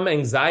there's some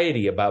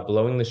anxiety about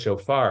blowing the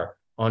shofar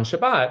on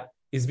Shabbat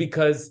is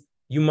because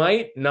you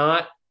might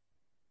not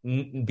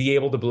be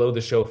able to blow the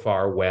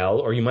shofar well,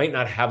 or you might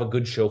not have a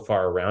good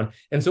shofar around.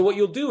 And so what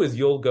you'll do is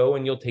you'll go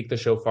and you'll take the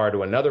shofar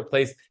to another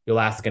place. You'll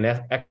ask an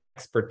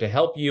expert to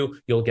help you.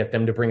 You'll get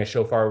them to bring a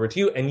shofar over to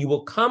you, and you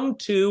will come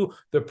to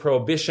the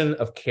prohibition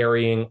of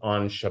carrying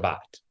on Shabbat.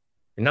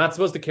 You're not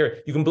supposed to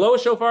carry. You can blow a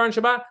shofar on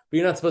Shabbat, but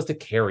you're not supposed to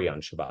carry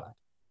on Shabbat.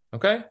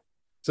 Okay?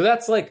 So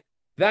that's like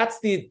that's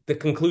the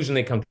conclusion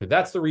they come to.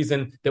 That's the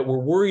reason that we're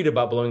worried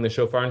about blowing the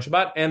shofar on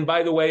Shabbat. And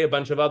by the way, a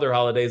bunch of other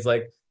holidays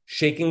like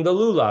shaking the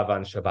lulav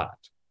on Shabbat,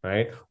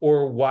 right?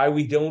 Or why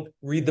we don't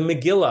read the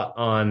Megillah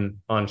on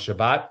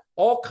Shabbat.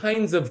 All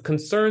kinds of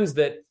concerns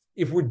that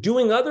if we're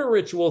doing other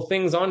ritual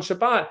things on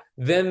Shabbat,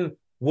 then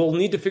we'll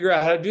need to figure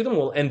out how to do them.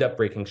 We'll end up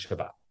breaking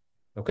Shabbat.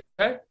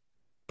 Okay?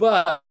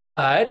 But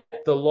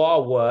the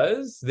law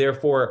was,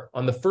 therefore,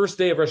 on the first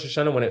day of Rosh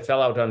Hashanah, when it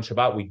fell out on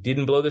Shabbat, we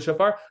didn't blow the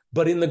shofar.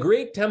 But in the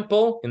great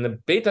temple, in the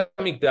Beit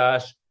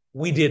HaMikdash,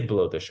 we did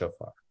blow the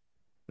shofar.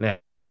 Now,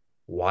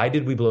 why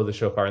did we blow the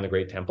shofar in the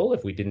great temple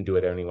if we didn't do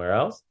it anywhere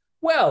else?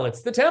 Well,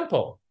 it's the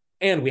temple.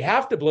 And we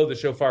have to blow the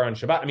shofar on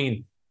Shabbat. I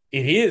mean,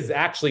 it is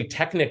actually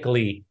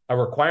technically a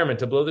requirement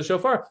to blow the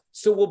shofar.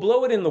 So we'll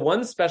blow it in the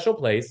one special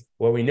place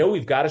where we know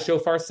we've got a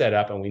shofar set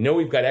up and we know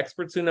we've got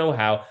experts who know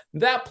how.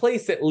 That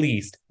place, at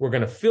least, we're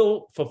going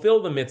to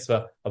fulfill the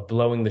mitzvah of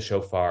blowing the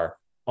shofar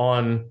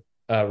on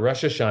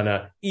Rosh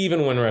Hashanah,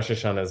 even when Rosh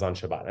Hashanah is on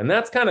Shabbat. And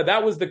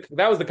that was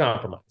the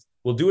compromise.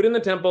 We'll do it in the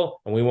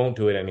temple and we won't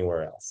do it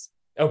anywhere else.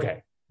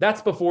 Okay,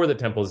 that's before the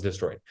temple is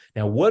destroyed.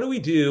 Now, what do we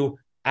do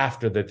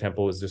after the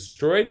temple is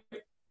destroyed?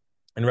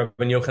 And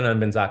Rabbi Yochanan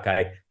ben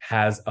Zakkai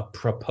has a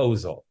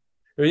proposal.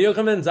 Rabbi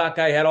Yochanan ben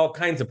Zakkai had all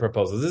kinds of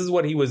proposals. This is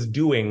what he was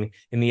doing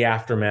in the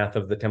aftermath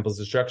of the temple's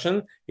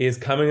destruction, is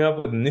coming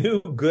up with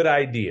new good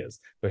ideas.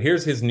 So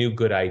here's his new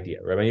good idea.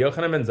 Rabbi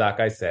Yochanan ben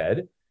Zakkai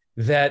said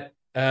that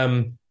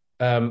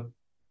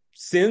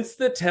since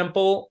the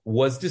temple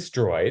was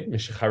destroyed,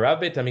 Mishacharav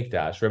Beit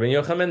HaMikdash, Rabbi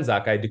Yochanan ben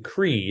Zakkai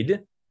decreed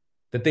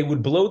that they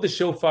would blow the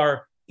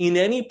shofar in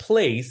any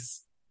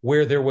place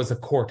where there was a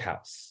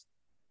courthouse.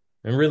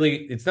 And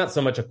really, it's not so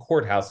much a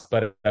courthouse,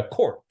 but a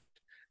court,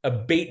 a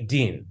Beit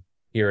Din.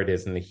 Here it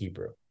is in the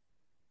Hebrew.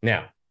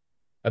 Now,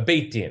 a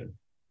Beit Din.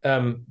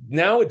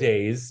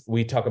 Nowadays,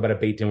 we talk about a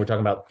Beit Din, we're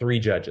talking about 3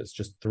 judges,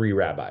 just 3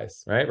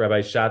 rabbis, right?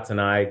 Rabbi Schatz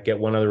and I get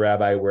one other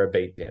rabbi, we're a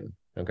Beit Din,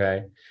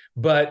 okay?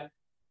 But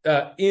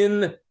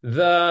in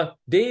the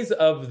days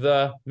of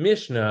the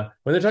Mishnah,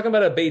 when they're talking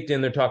about a Beit Din,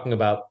 they're talking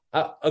about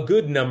a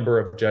good number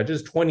of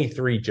judges,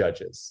 23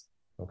 judges.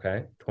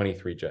 Okay,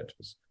 23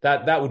 judges.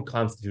 That would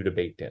constitute a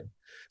Beit Din.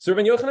 So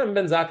Rabbi Yochanan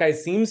ben Zakkai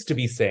seems to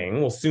be saying,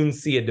 we'll soon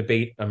see a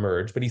debate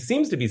emerge, but he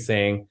seems to be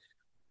saying,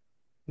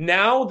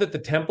 now that the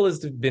temple has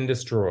been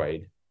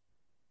destroyed,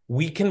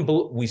 we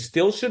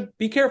still should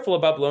be careful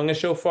about blowing a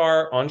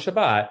shofar on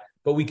Shabbat,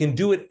 but we can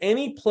do it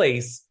any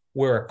place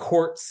where a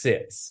court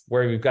sits,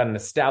 where we've got an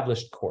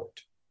established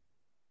court.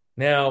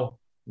 Now,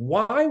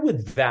 why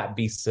would that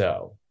be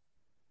so?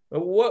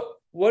 What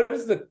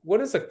is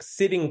a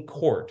sitting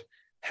court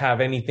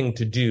have anything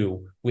to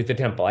do with the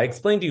temple? I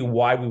explained to you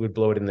why we would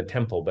blow it in the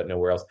temple, but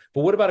nowhere else.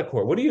 But what about a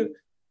court? What do you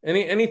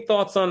any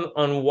thoughts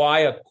on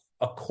why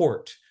a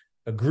court,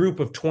 a group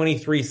of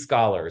 23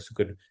 scholars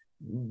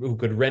who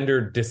could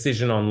render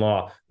decision on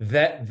law,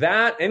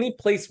 that any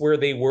place where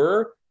they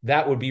were,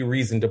 that would be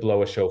reason to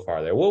blow a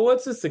shofar there? Well,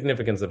 what's the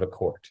significance of a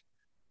court?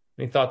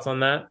 Any thoughts on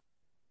that?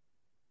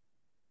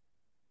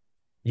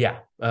 Yeah,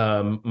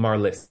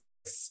 Marlis.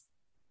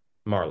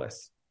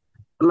 Marlies.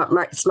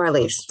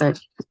 Sorry.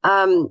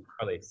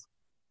 Marlies.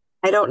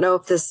 I don't know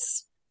if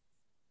this.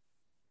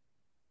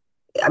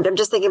 I'm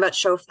just thinking about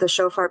the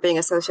shofar being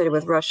associated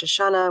with Rosh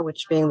Hashanah,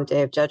 which being the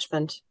day of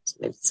judgment.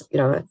 It's,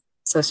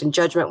 associating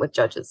judgment with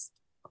judges.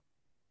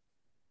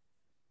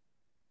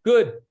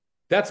 Good.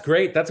 That's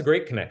great. That's a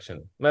great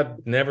connection.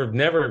 That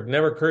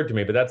never occurred to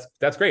me, but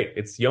that's great.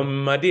 It's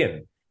Yom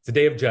Madin. It's a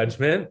day of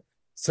judgment.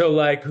 So,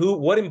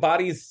 what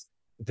embodies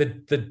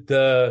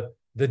the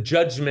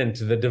judgment,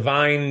 the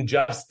divine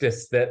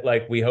justice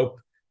that we hope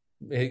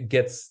it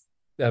gets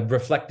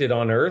reflected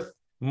on earth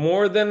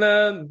more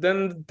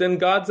than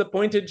God's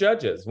appointed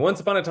judges. Once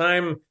upon a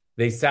time,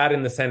 they sat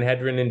in the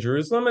Sanhedrin in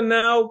Jerusalem, and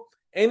now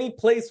any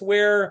place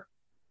where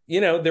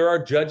there are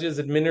judges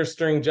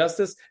administering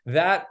justice,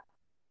 that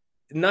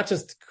not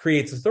just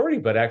creates authority,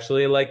 but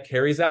actually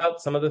carries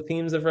out some of the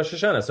themes of Rosh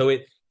Hashanah. So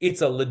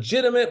it's a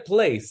legitimate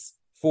place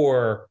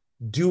for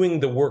doing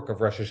the work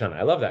of Rosh Hashanah.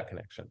 I love that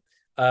connection.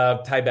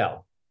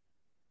 Tybel.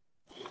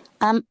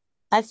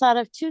 I thought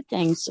of 2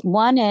 things.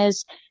 One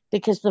is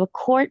because the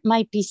court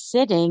might be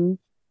sitting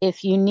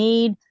if you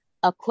need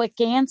a quick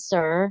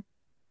answer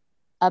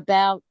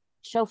about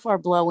shofar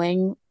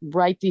blowing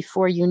right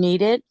before you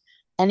need it.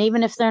 And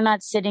even if they're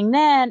not sitting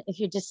then, if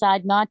you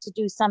decide not to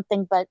do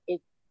something, but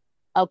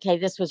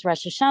this was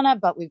Rosh Hashanah,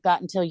 but we've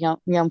got until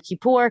Yom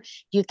Kippur,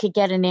 you could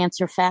get an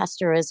answer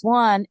faster as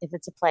one if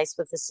it's a place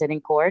with a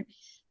sitting court.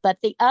 But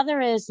the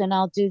other is, and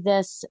I'll do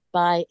this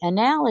by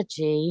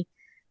analogy,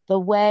 the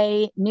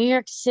way New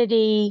York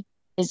City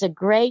is a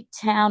great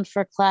town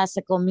for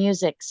classical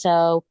music.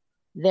 So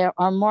there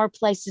are more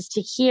places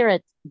to hear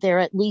it. There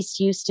at least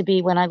used to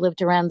be, when I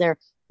lived around there,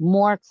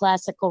 more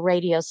classical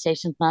radio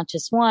stations, not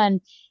just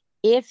one.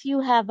 If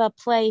you have a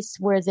place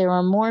where there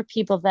are more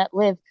people that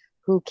live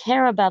who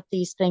care about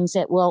these things,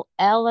 it will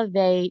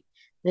elevate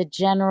the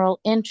general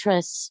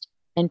interest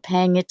in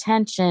paying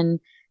attention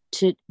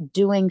to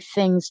doing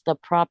things the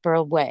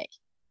proper way.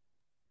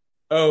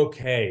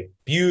 Okay,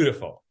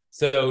 beautiful.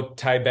 So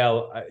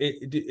Tybel,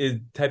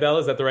 Tybel,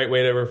 is that the right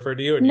way to refer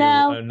to you? Or do you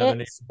No, another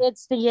name?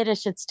 it's the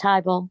Yiddish. It's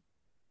Tybal.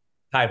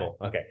 Tybel.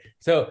 Okay.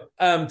 So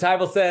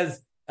Tybel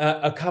says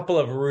a couple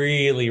of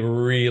really,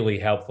 really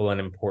helpful and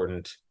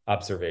important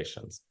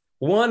observations.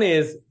 One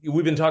is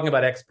we've been talking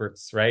about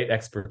experts, right?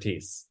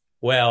 Expertise.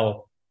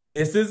 Well,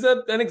 this is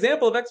an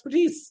example of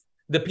expertise.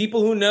 The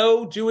people who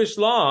know Jewish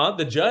law,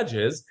 the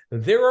judges,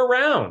 they're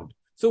around.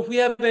 So if we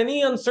have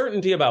any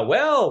uncertainty about,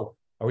 well,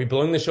 are we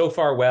blowing the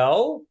shofar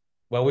well?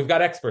 Well, we've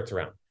got experts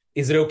around.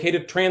 Is it okay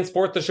to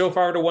transport the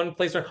shofar to one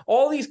place? Or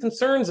all these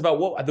concerns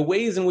about the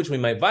ways in which we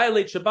might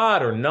violate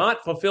Shabbat or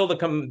not fulfill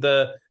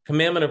the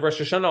commandment of Rosh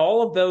Hashanah,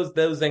 all of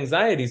those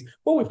anxieties.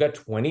 Well, we've got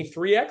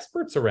 23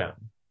 experts around,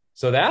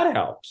 so that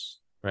helps,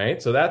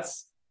 right? So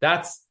that's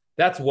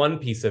one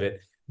piece of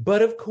it.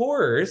 But of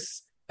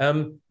course,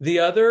 the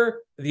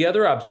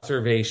other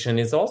observation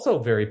is also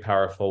very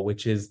powerful,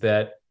 which is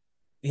that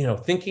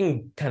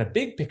thinking kind of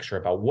big picture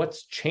about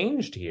what's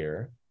changed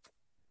here.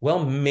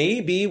 Well,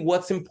 maybe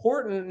what's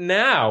important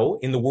now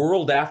in the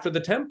world after the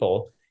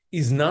temple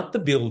is not the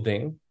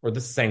building or the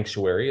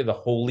sanctuary or the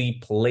holy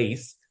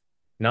place,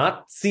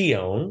 not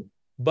Zion,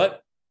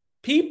 but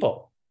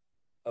people.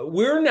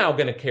 We're now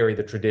going to carry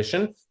the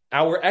tradition.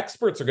 Our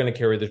experts are going to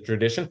carry the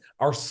tradition.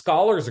 Our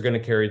scholars are going to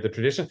carry the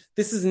tradition.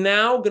 This is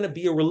now going to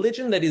be a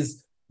religion that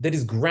is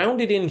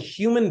grounded in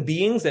human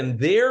beings and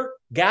their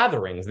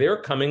gatherings,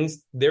 their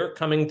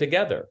coming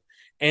together.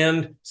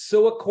 And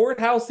so a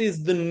courthouse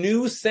is the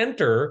new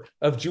center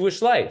of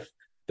Jewish life,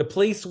 the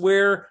place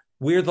where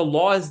the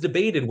law is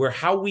debated, where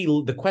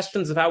the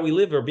questions of how we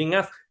live are being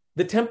asked.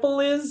 The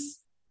temple is,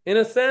 in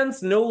a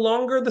sense, no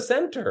longer the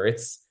center.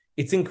 It's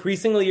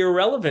increasingly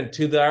irrelevant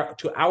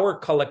to our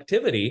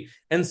collectivity.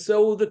 And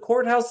so the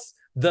courthouse,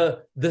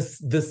 the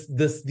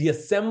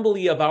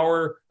assembly of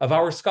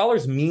our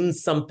scholars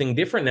means something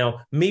different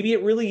now. Maybe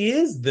it really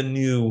is the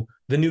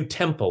new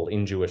temple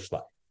in Jewish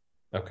life.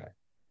 Okay.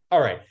 All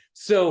right.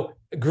 So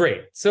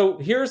great. So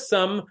here's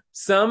some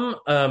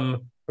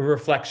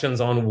reflections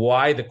on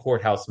why the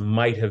courthouse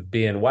might have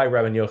been, why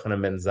Rabbi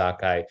Yochanan ben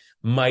Zakkai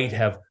might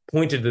have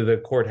pointed to the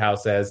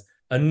courthouse as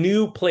a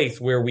new place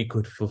where we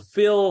could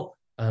fulfill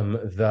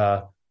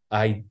the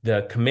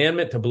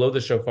commandment to blow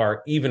the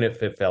shofar, even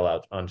if it fell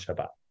out on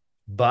Shabbat.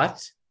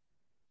 But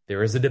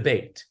there is a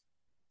debate.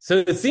 So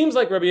it seems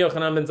like Rabbi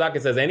Yochanan ben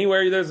Zakkai says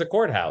anywhere there's a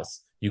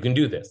courthouse, you can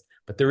do this.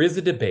 But there is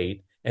a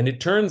debate. And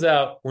it turns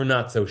out we're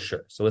not so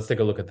sure. So let's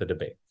take a look at the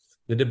debate.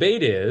 The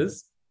debate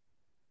is,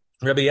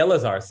 Rabbi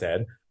Elazar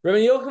said, Rabbi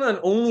Yochanan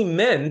only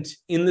meant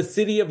in the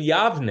city of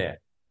Yavne.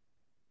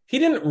 He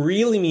didn't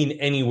really mean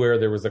anywhere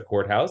there was a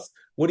courthouse.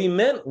 What he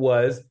meant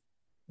was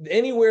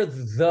anywhere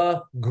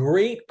the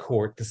great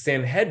court, the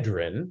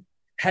Sanhedrin,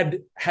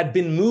 had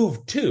been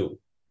moved to.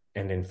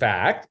 And in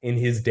fact, in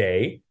his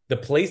day, the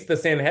place the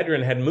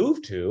Sanhedrin had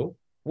moved to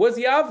was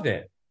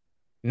Yavne.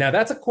 Now,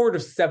 that's a court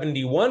of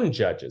 71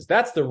 judges.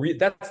 That's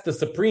the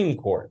Supreme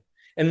Court.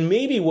 And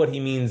maybe what he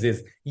means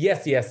is,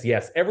 yes,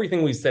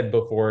 everything we said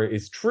before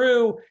is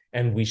true,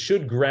 and we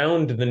should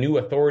ground the new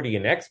authority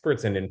in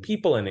experts and in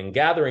people and in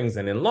gatherings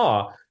and in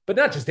law, but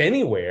not just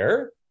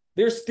anywhere.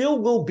 There still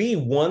will be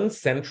one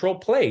central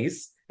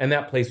place, and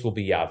that place will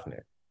be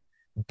Yavne.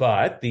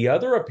 But the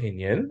other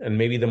opinion, and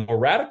maybe the more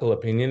radical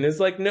opinion, is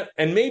like, no,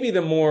 and maybe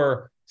the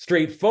more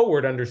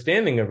straightforward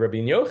understanding of Rabbi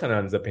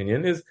Yochanan's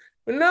opinion is,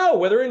 no,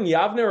 whether in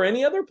Yavne or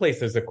any other place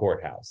there's a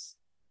courthouse.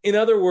 In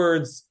other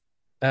words,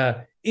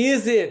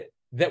 is it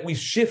that we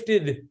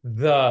shifted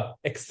the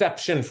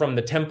exception from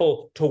the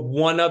temple to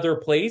one other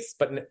place,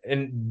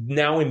 and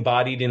now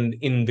embodied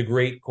in the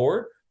great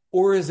court?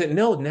 Or is it,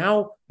 no,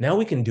 now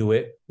we can do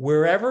it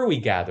wherever we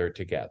gather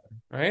together,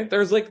 right?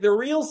 There's like the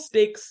real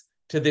stakes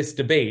to this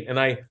debate. And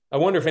I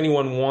wonder if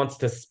anyone wants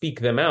to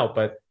speak them out,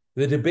 but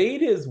the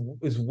debate is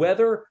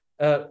whether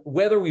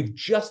we've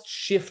just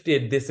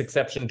shifted this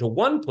exception to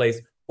one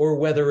place or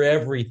whether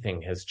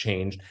everything has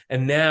changed.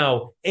 And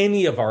now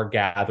any of our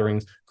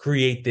gatherings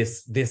create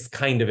this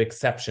kind of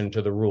exception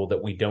to the rule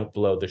that we don't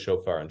blow the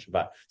shofar on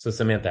Shabbat. So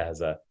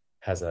Samantha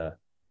has a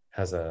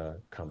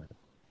comment.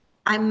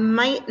 I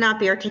might not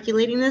be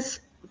articulating this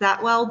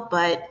that well,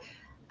 but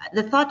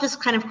the thought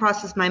just kind of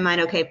crosses my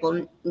mind. Okay,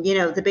 well,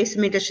 the Beis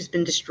Hamikdash has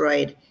been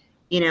destroyed,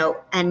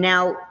 and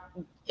now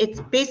it's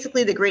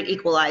basically the great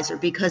equalizer,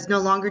 because no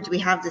longer do we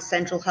have the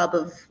central hub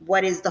of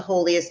what is the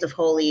holiest of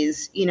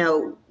holies.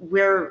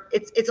 Where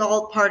it's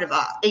all part of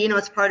us.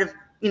 It's part of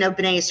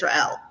Bnei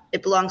Israel.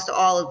 It belongs to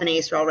all of Bnei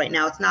Israel right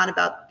now. It's not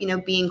about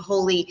being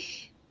holy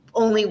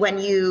only when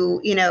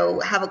you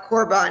have a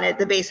korban at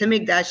the Beis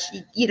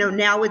Hamikdash.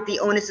 Now with the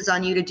onus is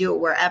on you to do it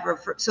wherever.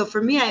 So for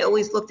me, I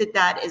always looked at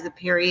that as a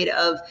period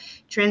of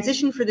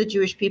transition for the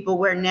Jewish people,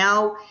 where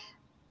now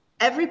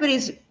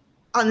everybody's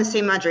on the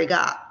same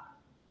madriga.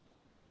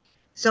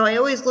 So I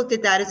always looked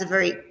at that as a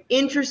very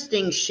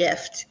interesting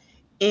shift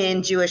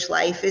in Jewish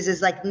life.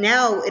 Is like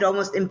now it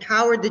almost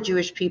empowered the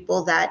Jewish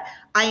people that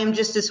I am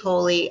just as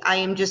holy, I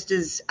am just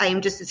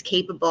as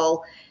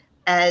capable.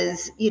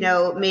 as,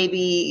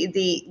 maybe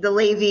the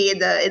Levi in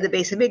the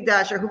base of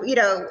Mikdash, or who,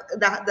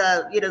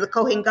 the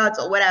Kohen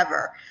Gadol or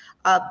whatever.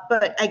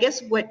 But I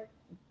guess what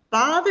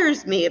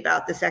bothers me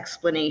about this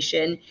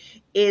explanation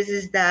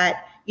is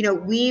that,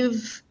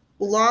 we've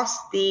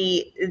lost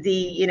the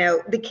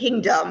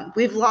kingdom,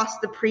 we've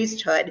lost the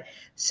priesthood.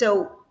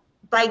 So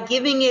by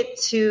giving it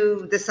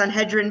to the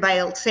Sanhedrin,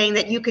 by saying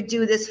that you could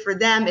do this for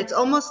them, it's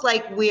almost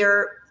like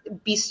we're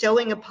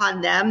bestowing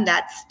upon them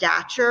that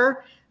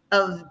stature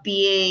of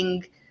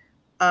being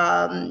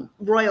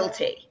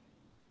royalty.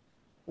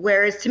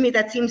 Whereas to me,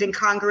 that seems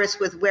incongruous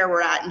with where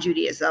we're at in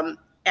Judaism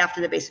after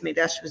the Beis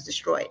Hamikdash was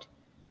destroyed.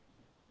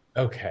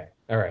 Okay.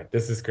 All right.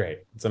 This is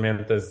great.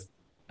 Samantha's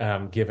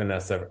given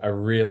us a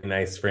really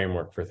nice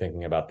framework for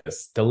thinking about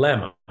this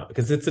dilemma,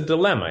 because it's a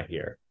dilemma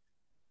here.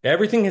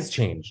 Everything has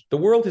changed. The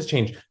world has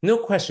changed. No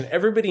question.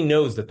 Everybody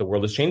knows that the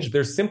world has changed.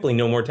 There's simply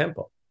no more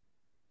temple.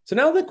 So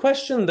now the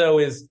question, though,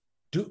 is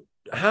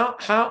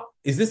how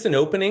is this an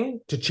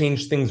opening to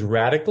change things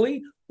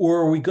radically,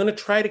 or are we going to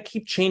try to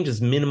keep change as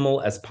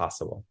minimal as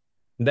possible?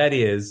 That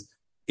is,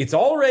 it's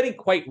already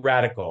quite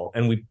radical.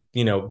 And we,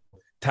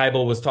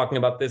 Tybal was talking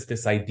about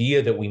this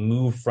idea that we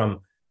move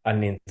from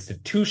an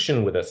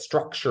institution with a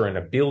structure and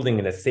a building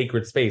and a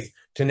sacred space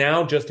to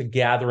now just a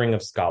gathering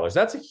of scholars.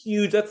 That's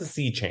a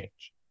sea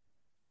change.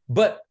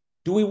 But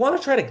do we want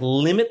to try to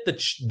limit the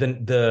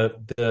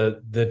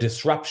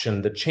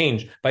disruption, the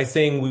change, by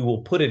saying we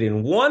will put it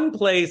in one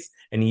place,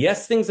 and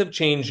yes, things have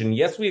changed, and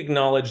yes, we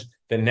acknowledge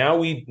that now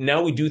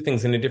we do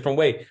things in a different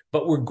way,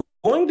 but we're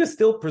going to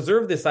still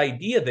preserve this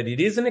idea that it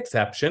is an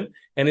exception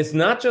and it's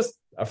not just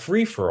a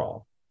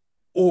free-for-all?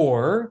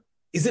 Or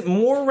is it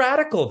more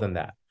radical than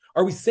that?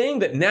 Are we saying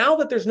that now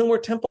that there's no more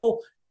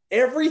temple,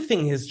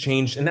 everything has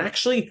changed, and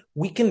actually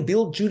we can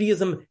build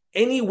Judaism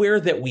anywhere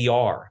that we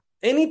are?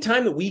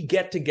 Anytime that we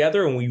get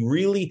together and we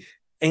really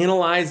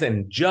analyze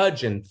and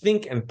judge and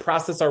think and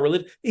process our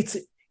religion,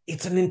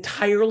 it's an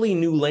entirely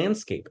new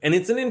landscape. And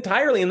in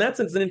that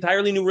sense, an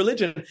entirely new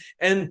religion.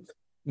 And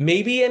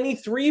maybe any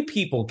three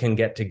people can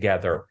get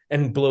together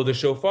and blow the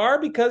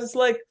shofar, because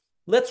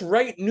let's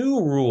write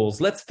new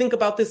rules. Let's think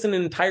about this in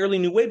an entirely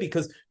new way,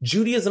 because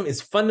Judaism is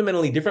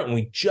fundamentally different and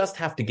we just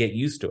have to get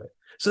used to it.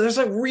 So there's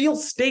real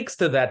stakes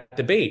to that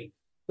debate.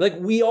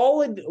 We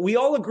all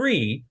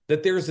agree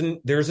that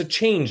there's a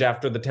change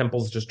after the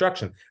temple's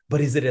destruction,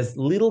 but is it as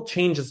little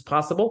change as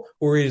possible,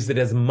 or is it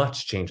as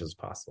much change as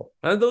possible?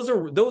 Those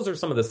are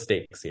some of the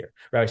stakes here.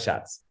 Rabbi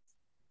Schatz.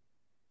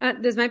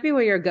 This might be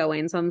where you're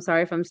going, so I'm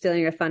sorry if I'm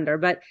stealing your thunder,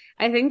 but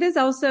I think there's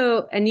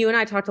also, and you and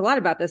I talked a lot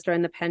about this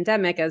during the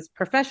pandemic as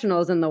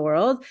professionals in the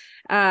world.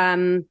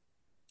 In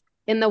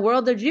the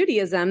world of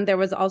Judaism, there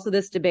was also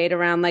this debate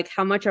around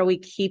how much are we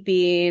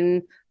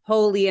keeping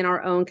holy in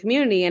our own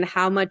community, and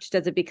how much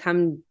does it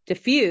become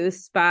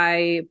diffuse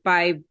by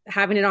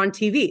having it on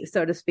TV,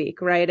 so to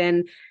speak, right?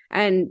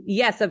 And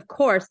yes, of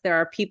course, there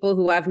are people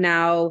who have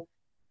now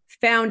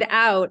found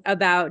out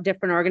about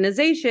different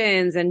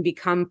organizations and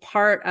become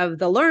part of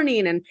the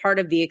learning and part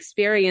of the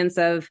experience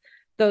of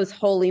those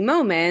holy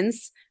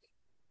moments.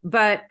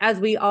 But as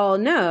we all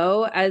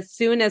know, as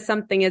soon as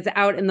something is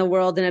out in the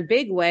world in a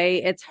big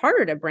way, it's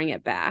harder to bring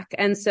it back.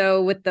 And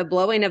so with the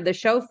blowing of the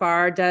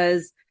shofar,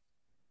 does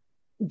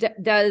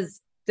the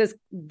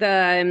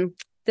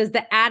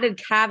added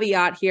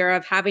caveat here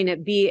of having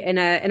it be in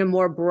a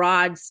more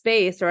broad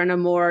space or in a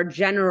more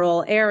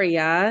general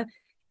area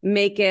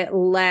make it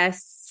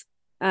less,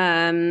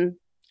 I don't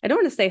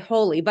want to say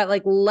holy,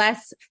 but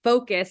less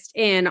focused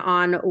in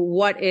on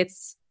what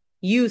its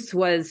use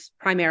was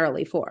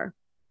primarily for?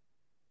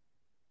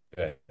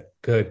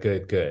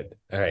 Good.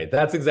 All right.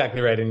 That's exactly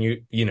right. And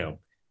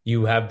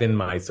you have been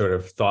my sort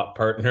of thought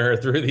partner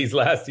through these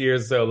last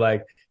years.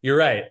 So you're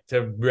right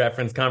to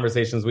reference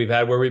conversations we've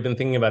had where we've been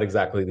thinking about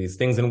exactly these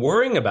things and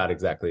worrying about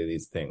exactly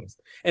these things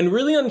and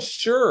really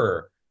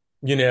unsure.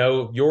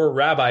 Your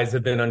rabbis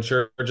have been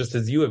unsure, just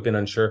as you have been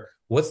unsure.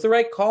 What's the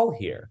right call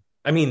here?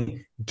 I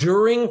mean,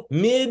 during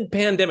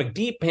mid-pandemic,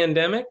 deep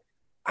pandemic,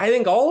 I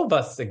think all of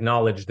us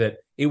acknowledge that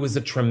it was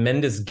a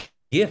tremendous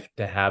gift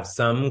to have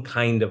some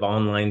kind of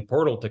online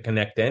portal to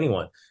connect to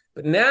anyone.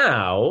 But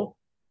now,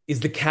 is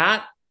the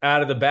cat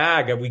out of the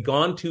bag? Have we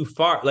gone too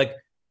far?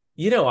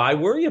 I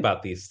worry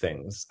about these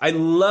things. I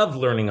love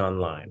learning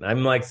online.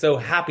 I'm so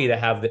happy to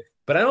have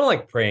but I don't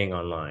like praying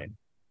online.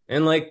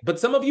 And but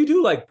some of you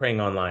do like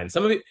praying online.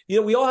 Some of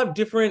you, we all have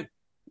different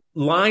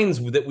lines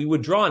that we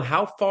would draw on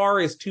how far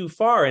is too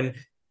far. And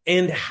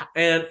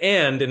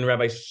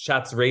Rabbi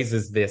Schatz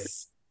raises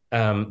this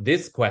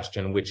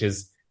question, which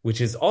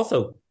is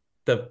also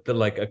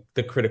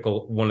the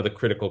critical, one of the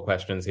critical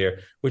questions here,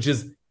 which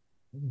is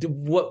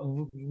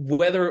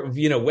whether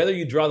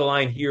you draw the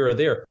line here or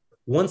there.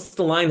 Once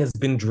the line has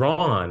been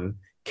drawn,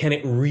 can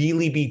it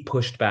really be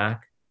pushed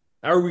back?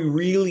 Are we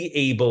really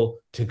able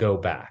to go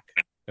back?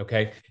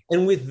 Okay.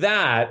 And with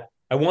that,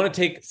 I want to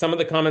take some of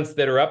the comments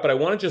that are up, but I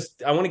want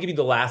to give you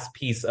the last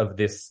piece of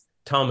this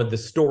Talmud, the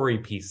story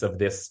piece of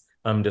this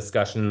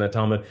discussion in the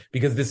Talmud,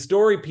 because this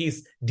story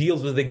piece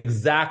deals with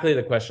exactly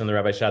the question the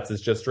Rabbi Schatz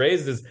has just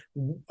raised: is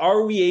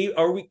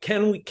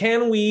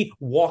can we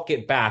walk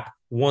it back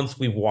once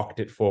we've walked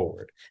it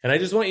forward? And I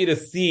just want you to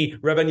see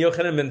Rabbi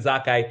Yochanan ben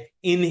Zakkai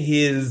in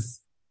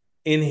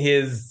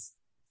his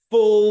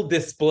full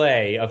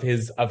display of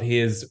his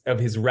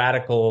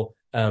radical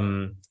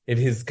of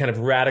his kind of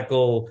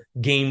radical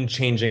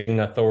game-changing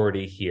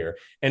authority here.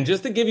 And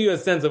just to give you a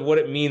sense of what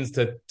it means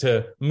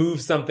to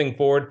move something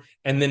forward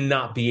and then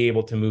not be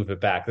able to move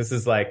it back. This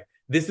is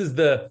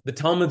the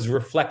Talmud's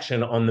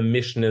reflection on the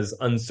Mishnah's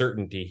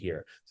uncertainty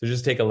here. So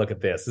just take a look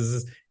at this.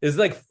 This is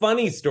like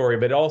funny story,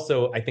 but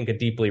also I think a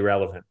deeply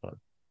relevant one.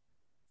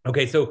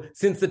 Okay, so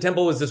since the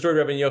temple was destroyed,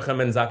 Rabbi Yochanan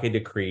ben Zakkai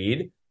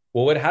decreed.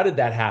 Well, how did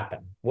that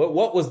happen?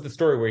 What was the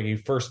story where he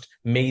first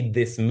made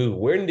this move?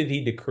 Where did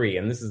he decree?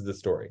 And this is the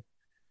story.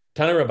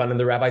 Tana Rabbanan,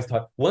 the rabbis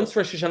taught, once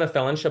Rosh Hashanah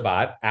fell on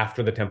Shabbat,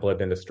 after the temple had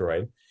been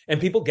destroyed, and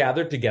people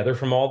gathered together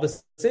from all the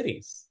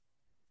cities.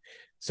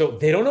 So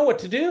they don't know what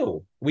to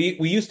do. We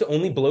used to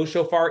only blow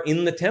shofar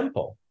in the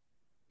temple.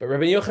 But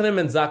Rabbi Yochanan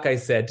ben Zakkai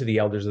said to the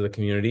elders of the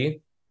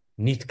community,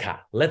 Nitka,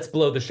 let's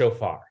blow the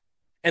shofar.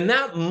 And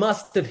that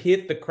must have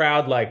hit the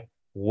crowd like,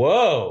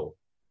 whoa,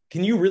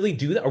 can you really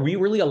do that? Are we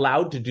really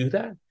allowed to do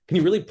that? Can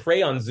you really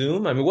pray on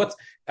Zoom? I mean, what's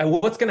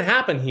going to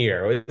happen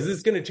here? Is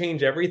this going to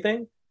change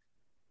everything?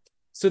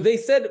 So they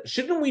said,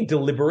 shouldn't we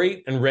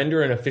deliberate and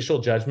render an official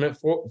judgment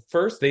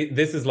first?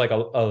 This is like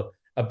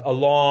a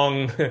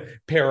long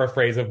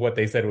paraphrase of what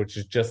they said, which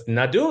is just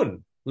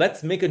nadun.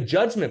 Let's make a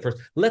judgment first.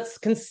 Let's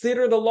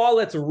consider the law.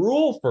 Let's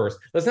rule first.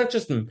 Let's not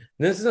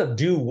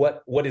do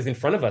what is in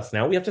front of us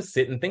now. We have to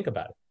sit and think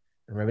about it.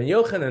 And Rabbi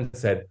Yochanan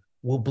said,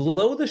 we'll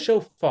blow the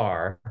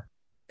shofar,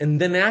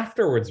 and then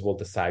afterwards we'll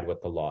decide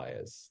what the law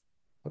is.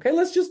 Okay,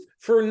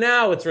 for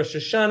now, it's Rosh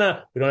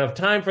Hashanah. We don't have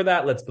time for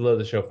that. Let's blow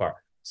the shofar.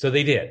 So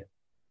they did.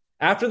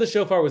 After the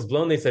shofar was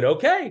blown, they said,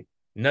 okay,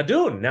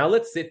 nadun, now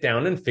let's sit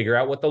down and figure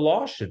out what the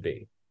law should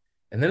be.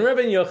 And then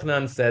Rabbi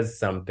Yochanan says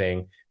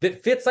something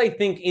that fits, I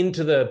think,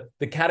 into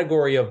the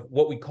category of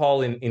what we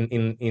call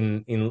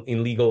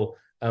in legal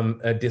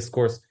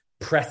discourse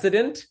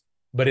precedent,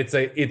 but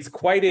it's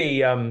quite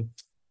an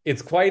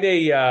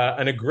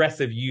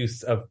aggressive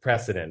use of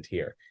precedent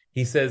here.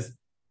 He says,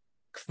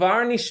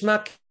 Kfar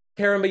nishma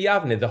kerem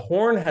b'Yavne, the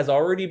horn has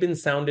already been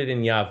sounded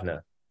in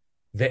Yavna.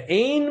 The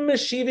ein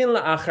meshivin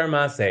la'achar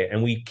maseh,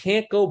 and we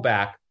can't go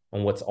back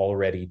on what's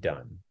already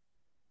done.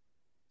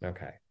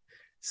 Okay,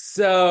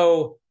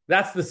 so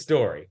that's the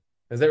story.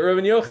 Is that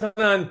Rabbi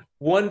Yochanan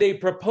one day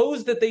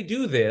proposed that they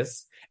do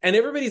this, and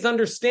everybody's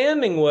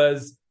understanding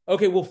was,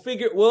 okay,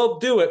 we'll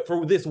do it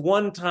for this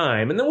one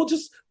time, and then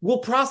we'll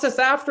process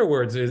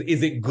afterwards.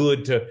 Is it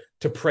good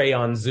to pray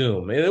on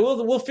Zoom? And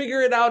we'll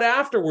figure it out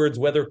afterwards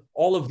whether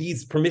all of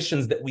these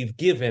permissions that we've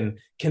given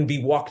can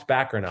be walked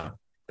back or not.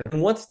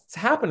 And what's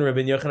happened, Rabbi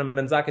Yochanan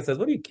ben Zakkai says,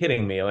 what are you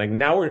kidding me? Like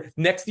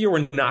next year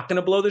we're not going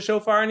to blow the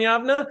shofar in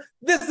Yavna?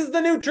 This is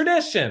the new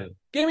tradition.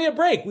 Give me a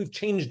break. We've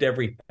changed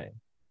everything.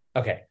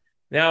 Okay,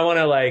 now I want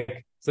to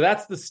so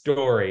that's the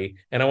story.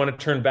 And I want to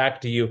turn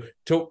back to you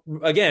to,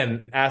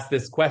 again, ask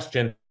this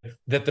question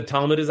that the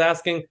Talmud is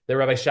asking, that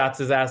Rabbi Schatz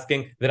is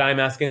asking, that I'm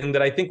asking,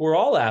 that I think we're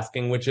all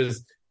asking, which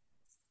is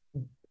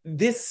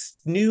this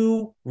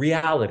new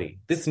reality,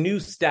 this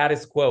new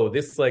status quo,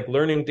 this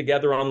learning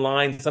together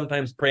online,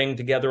 sometimes praying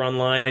together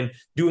online,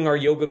 doing our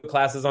yoga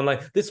classes online,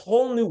 this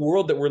whole new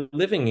world that we're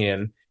living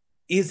in,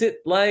 is it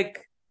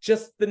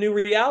just the new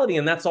reality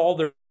and that's all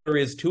there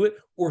is to it?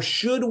 Or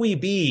should we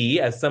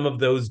be, as some of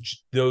those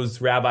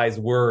rabbis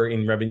were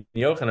in Rabbi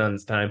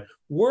Yochanan's time,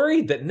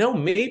 worried that no,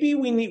 maybe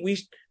we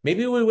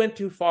went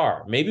too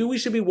far. Maybe we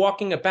should be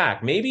walking it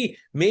back. Maybe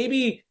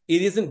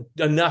it isn't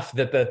enough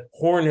that the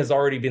horn has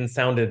already been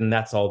sounded and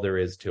that's all there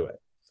is to it.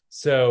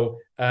 So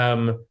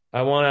I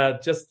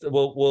want to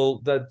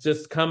we'll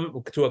just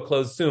come to a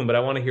close soon, but I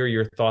want to hear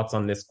your thoughts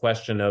on this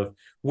question of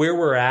where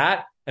we're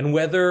at and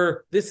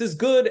whether this is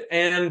good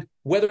and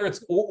whether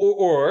it's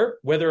or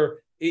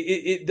whether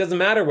it doesn't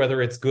matter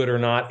whether it's good or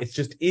not. It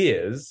just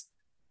is.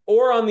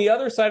 Or on the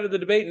other side of the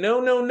debate,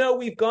 no,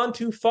 we've gone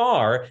too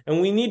far and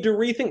we need to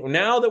rethink.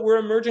 Now that we're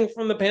emerging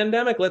from the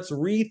pandemic, let's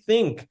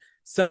rethink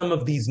some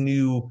of these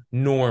new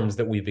norms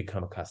that we've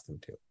become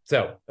accustomed to.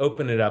 So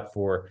open it up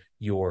for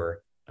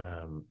your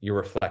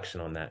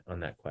reflection on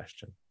that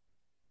question.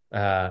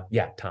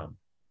 Tom.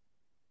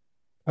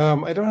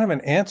 I don't have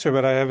an answer,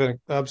 but I have an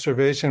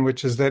observation,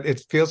 which is that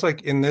it feels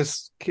like in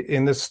this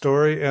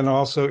story and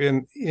also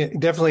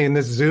definitely in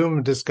this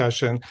Zoom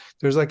discussion,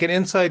 there's an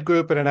inside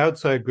group and an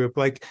outside group.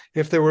 Like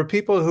if there were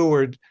people who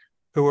were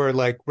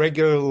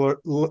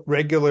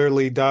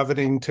regularly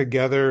davening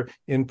together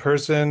in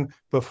person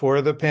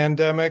before the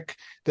pandemic,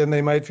 then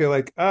they might feel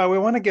like, we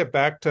want to get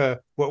back to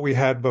what we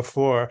had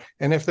before.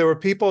 And if there were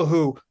people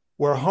who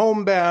were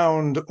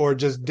homebound or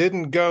just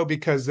didn't go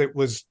because it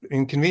was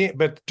inconvenient,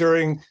 but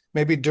during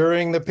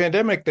the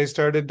pandemic, they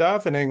started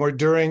davening, or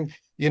during,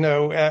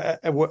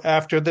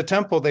 after the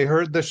temple, they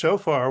heard the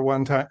shofar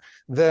one time,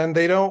 then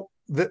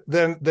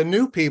then the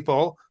new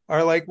people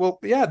are like, well,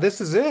 yeah,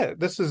 this is it.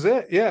 This is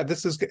it. Yeah,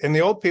 this is, and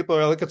the old people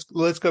are like,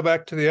 let's go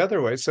back to the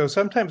other way. So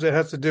sometimes it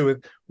has to do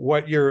with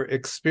what your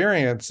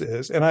experience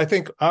is. And I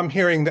think I'm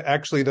hearing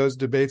actually those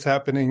debates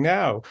happening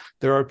now.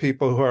 There are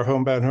people who are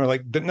homebound who are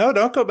like, no,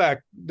 don't go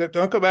back.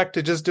 Don't go back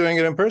to just doing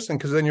it in person,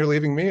 because then you're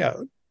leaving me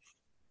out.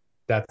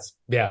 I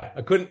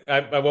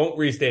won't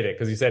restate it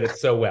because you said it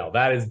so well.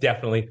 That is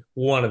definitely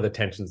one of the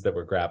tensions that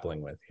we're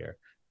grappling with here.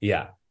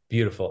 Yeah,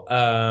 beautiful.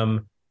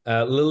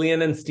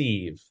 Lillian and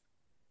Steve.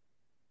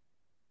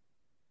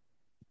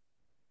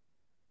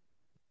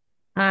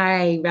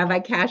 Hi, Rabbi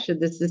Kasha.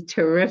 This is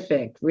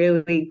terrific.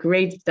 Really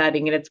great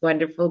studying, and it's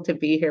wonderful to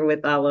be here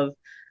with all of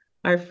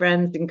our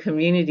friends and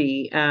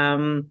community.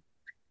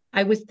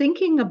 I was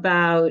thinking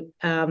about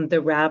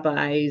the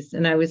rabbis,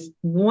 and I was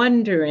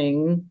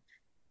wondering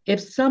if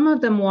some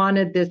of them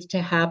wanted this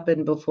to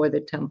happen before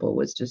the temple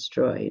was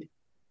destroyed,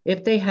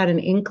 if they had an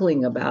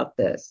inkling about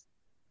this.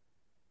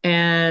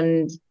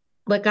 And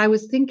like I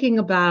was thinking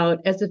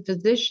about, as a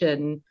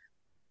physician,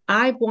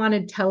 I've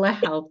wanted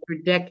telehealth for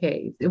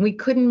decades, and we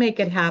couldn't make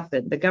it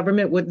happen. The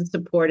government wouldn't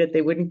support it.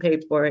 They wouldn't pay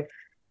for it.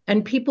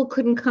 And people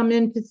couldn't come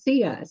in to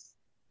see us.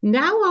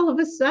 Now, all of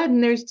a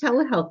sudden, there's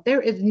telehealth.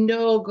 There is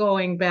no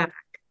going back.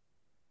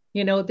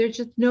 There's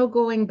just no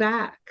going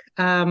back.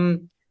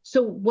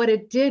 So what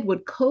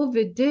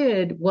COVID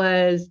did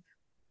was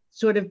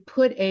sort of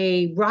put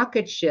a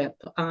rocket ship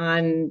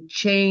on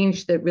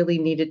change that really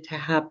needed to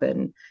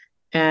happen.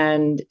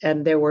 And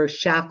there were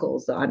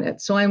shackles on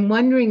it. So I'm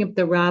wondering if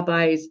the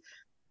rabbis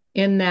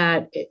in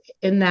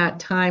that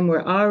time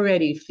were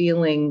already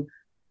feeling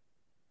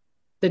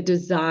the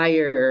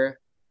desire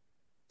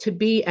to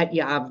be at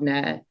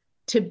Yavne,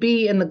 to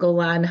be in the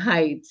Golan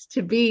Heights,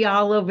 to be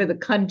all over the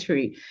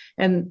country,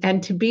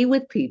 and to be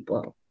with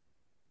people.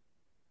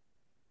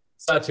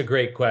 Such a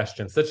great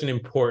question, such an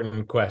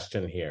important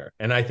question here,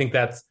 and I think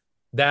that's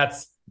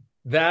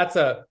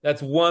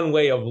one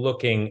way of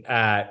looking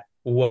at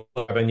what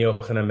Rabbi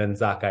Yochanan ben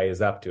Zakkai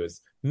is up to. Is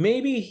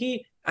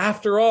maybe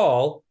after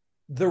all,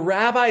 the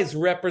rabbis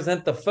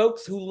represent the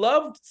folks who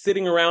loved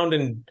sitting around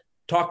and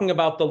talking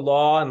about the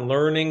law and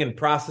learning and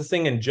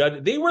processing and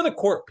judge. They were the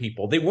court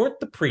people. They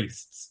weren't the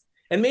priests.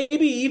 And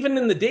maybe even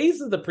in the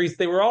days of the priests,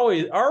 they were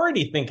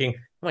already thinking,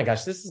 oh my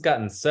gosh, this has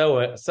gotten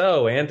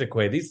so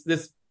antiquated.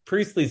 This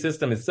priestly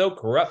system is so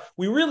corrupt.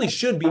 We really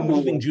should be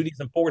moving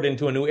Judaism forward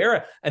into a new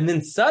era. And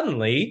then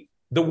suddenly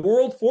the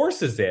world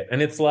forces it.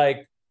 And it's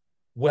like,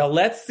 well,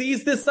 let's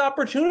seize this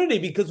opportunity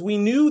because we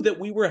knew that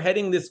we were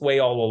heading this way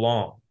all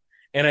along.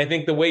 And I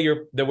think the way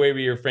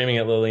you're framing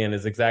it, Lillian,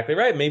 is exactly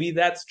right. Maybe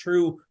that's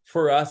true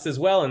for us as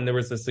well. And there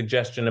was a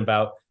suggestion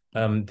about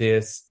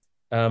this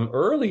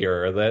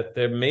earlier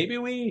that maybe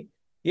we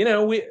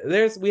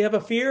have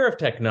a fear of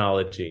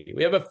technology.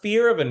 We have a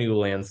fear of a new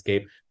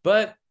landscape,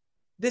 but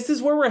this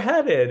is where we're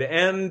headed.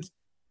 And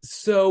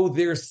so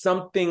there's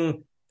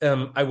something,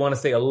 I want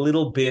to say, a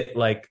little bit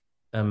like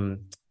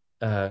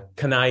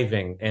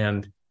conniving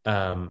and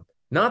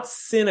not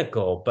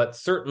cynical, but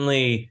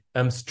certainly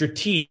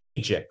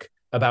strategic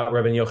about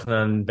Rabbi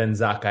Yochanan ben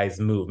Zakkai's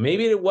move.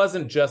 Maybe it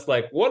wasn't just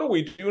like, what do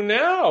we do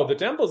now? The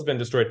temple's been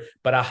destroyed.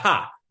 But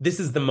this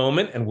is the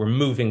moment and we're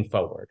moving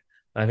forward.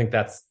 I think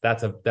that's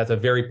a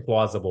very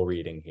plausible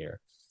reading here.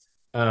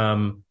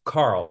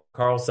 Carl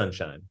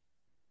Sunshine.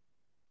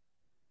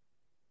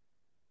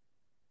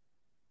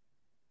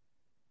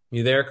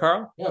 You there,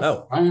 Carl?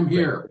 Yes, I am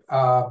here.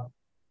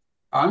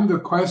 On the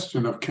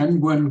question of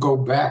can one go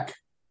back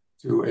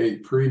to a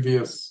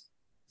previous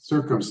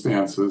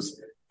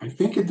circumstances, I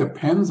think it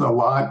depends a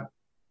lot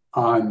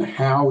on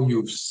how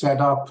you've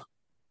set up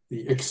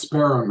the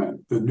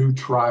experiment, the new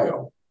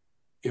trial.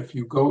 If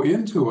you go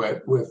into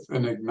it with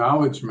an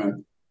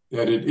acknowledgement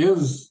that it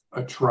is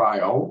a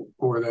trial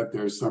or that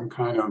there's some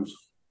kind of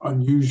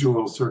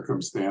unusual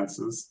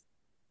circumstances,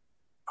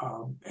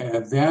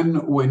 and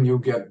then when you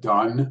get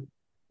done,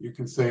 you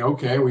can say,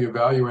 okay, we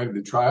evaluated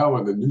the trial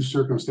and the new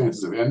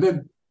circumstances have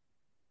ended.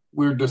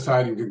 We're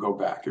deciding to go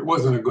back. It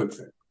wasn't a good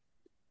thing.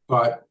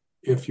 But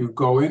if you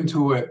go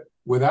into it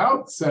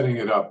without setting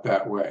it up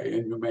that way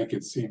and you make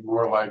it seem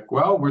more like,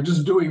 well, we're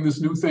just doing this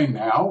new thing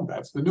now,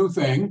 that's the new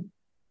thing,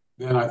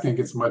 then I think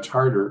it's much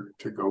harder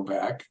to go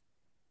back.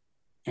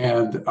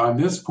 And on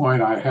this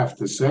point, I have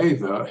to say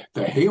the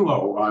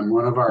halo on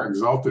one of our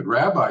exalted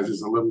rabbis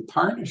is a little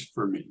tarnished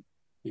for me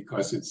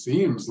because it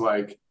seems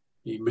like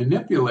he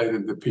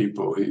manipulated the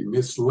people. He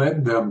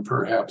misled them,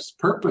 perhaps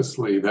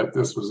purposely, that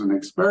this was an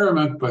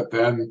experiment, but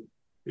then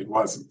it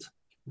wasn't.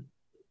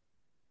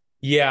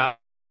 Yeah,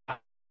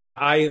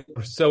 I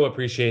so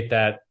appreciate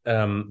that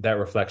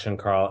reflection,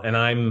 Carl. And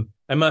I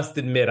must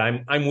admit,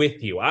 I'm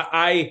with you.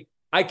 I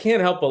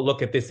can't help but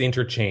look at this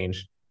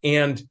interchange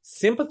and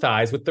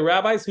sympathize with the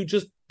rabbis who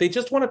just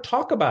want to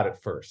talk about it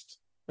first.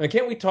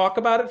 Can't we talk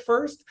about it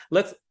first?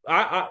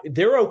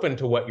 They're open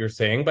to what you're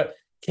saying, but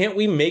can't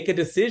we make a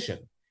decision?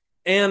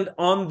 And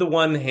on the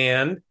one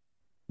hand,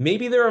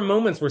 maybe there are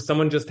moments where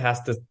someone just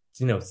has to,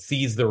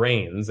 seize the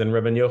reins. And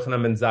Rabbi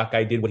Yochanan ben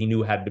Zakkai did what he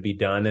knew had to be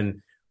done.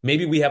 And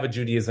maybe we have a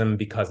Judaism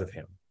because of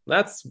him.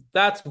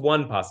 That's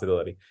one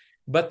possibility.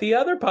 But the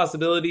other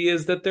possibility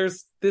is that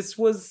this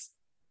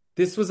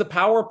was a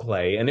power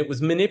play, and it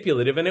was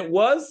manipulative, and it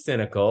was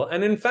cynical.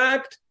 And in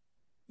fact,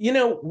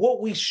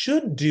 what we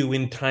should do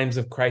in times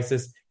of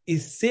crisis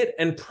is sit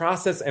and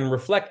process and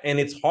reflect. And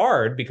it's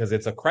hard because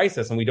it's a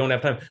crisis and we don't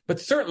have time. But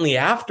certainly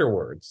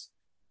afterwards,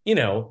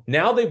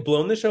 now they've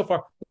blown the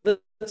shofar.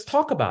 Let's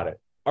talk about it.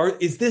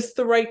 Is this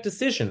the right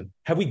decision?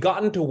 Have we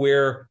gotten to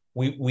where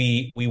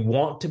we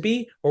want to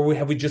be, or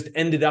have we just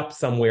ended up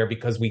somewhere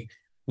because we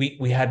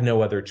had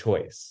no other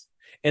choice?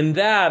 And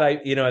that,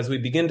 as we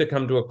begin to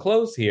come to a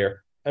close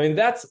here, I mean,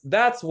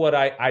 that's what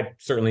I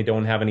certainly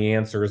don't have any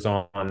answers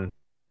on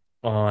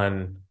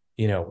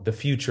the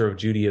future of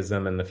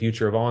Judaism and the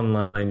future of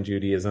online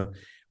Judaism.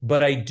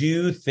 But I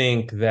do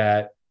think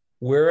that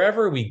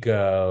wherever we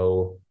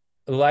go,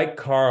 like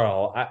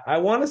Carl, I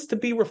want us to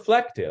be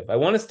reflective. I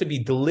want us to be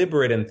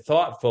deliberate and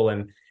thoughtful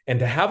and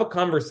to have a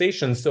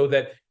conversation so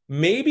that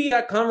maybe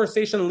that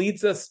conversation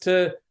leads us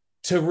to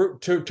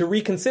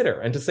reconsider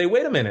and to say,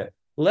 wait a minute,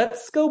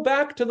 let's go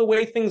back to the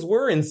way things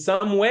were. In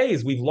some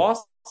ways, we've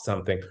lost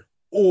something.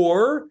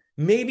 Or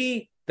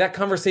maybe that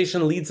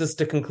conversation leads us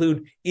to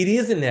conclude it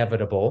is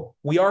inevitable.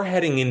 We are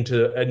heading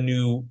into a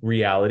new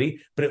reality,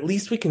 but at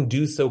least we can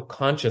do so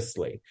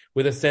consciously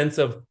with a sense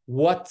of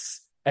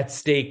what's at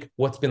stake,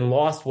 what's been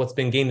lost, what's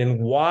been gained,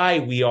 and why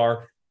we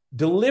are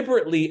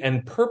deliberately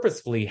and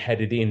purposefully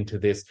headed into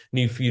this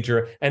new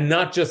future and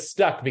not just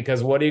stuck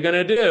because what are you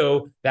going to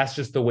do? That's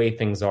just the way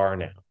things are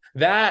now.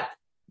 That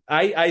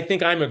I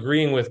think I'm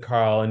agreeing with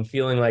Carl and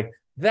feeling like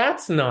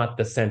that's not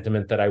the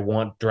sentiment that I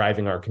want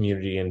driving our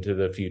community into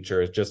the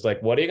future. It's just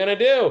like, what are you going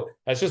to do?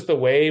 That's just the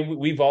way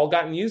we've all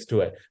gotten used to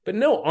it. But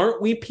no,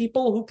 aren't we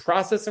people who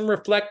process and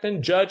reflect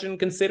and judge and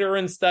consider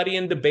and study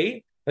and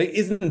debate? Like,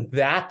 isn't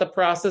that the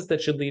process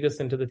that should lead us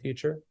into the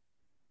future?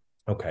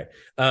 Okay.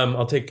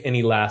 I'll take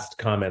any last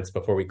comments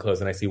before we close.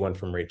 And I see one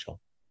from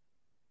Rachel.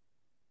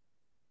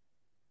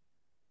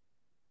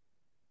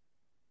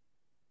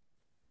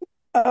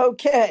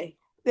 Okay.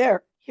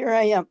 Here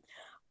I am.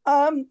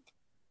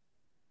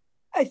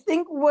 I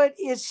think what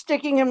is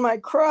sticking in my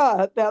craw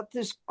about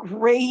this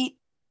great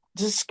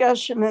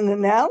discussion and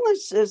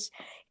analysis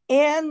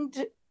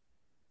and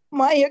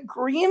my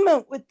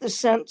agreement with the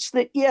sense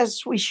that,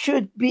 yes, we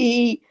should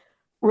be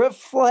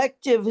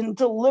reflective and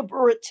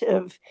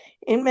deliberative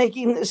in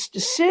making this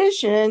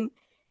decision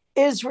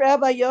is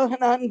Rabbi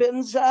Yohanan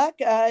ben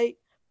Zakkai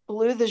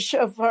blew the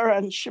shofar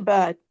on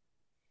Shabbat.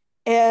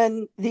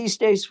 And these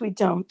days we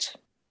don't.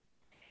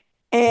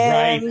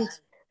 And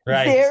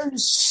right.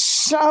 There's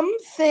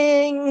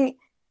something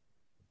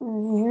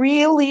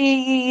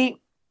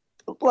really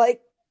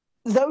like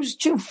those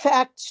two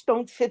facts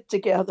don't fit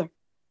together.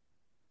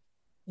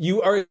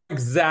 You are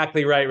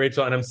exactly right,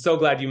 Rachel, and I'm so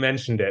glad you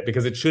mentioned it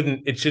because it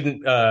shouldn't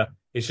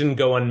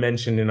go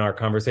unmentioned in our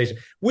conversation.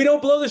 We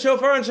don't blow the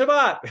shofar on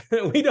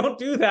Shabbat. We don't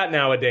do that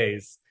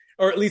nowadays,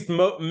 or at least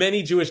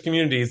many Jewish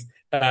communities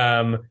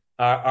have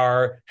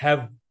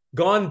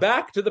gone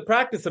back to the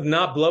practice of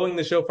not blowing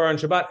the shofar on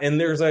Shabbat, and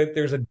there's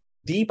a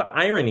deep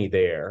irony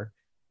there.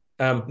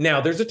 Now,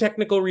 there's a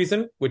technical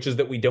reason, which is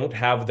that we don't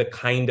have the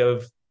kind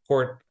of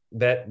court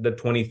that the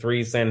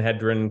 23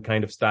 Sanhedrin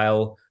kind of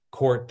style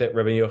court that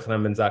Rabbi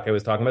Yochanan ben Zakkai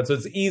was talking about. So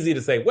it's easy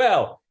to say,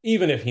 well,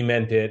 even if he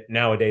meant it,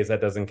 nowadays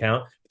that doesn't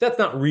count. But that's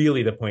not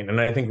really the point. And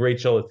I think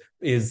Rachel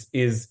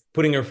is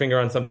putting her finger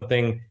on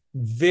something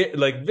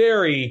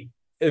very,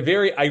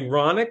 very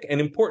ironic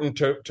and important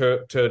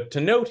to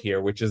note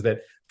here, which is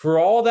that for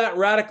all that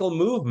radical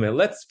movement,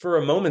 let's for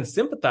a moment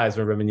sympathize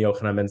with Rabbi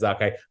Yochanan ben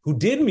Zakkai, who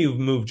did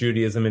move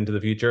Judaism into the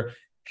future.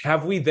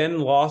 Have we then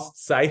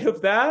lost sight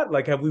of that?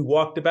 Like, have we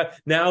walked about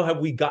now? Have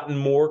we gotten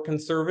more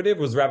conservative?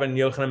 Was Rabbi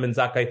Yochanan ben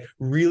Zakkai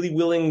really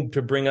willing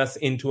to bring us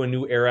into a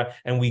new era,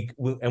 and we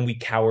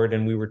cowered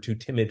and we were too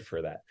timid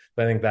for that?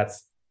 But I think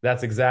that's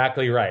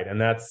exactly right,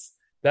 and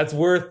it's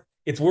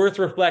worth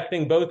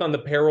reflecting both on the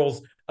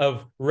perils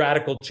of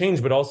radical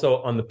change, but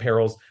also on the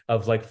perils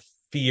of like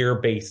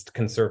fear-based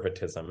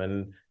conservatism.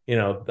 And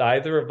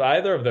either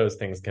of those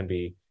things can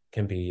be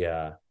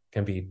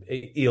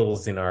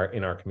ills in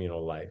our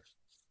communal life.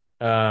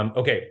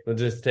 Okay, we'll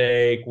just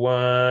take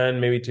one,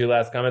 maybe two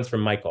last comments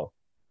from Michael.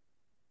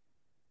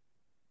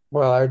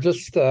 Well, I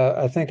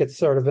think it's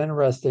sort of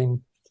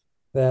interesting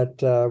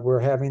that we're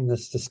having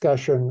this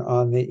discussion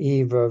on the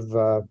eve of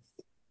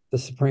the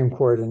Supreme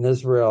Court in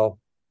Israel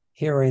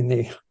hearing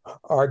the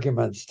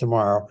arguments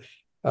tomorrow.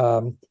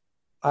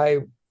 I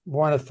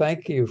want to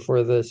thank you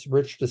for this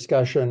rich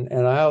discussion,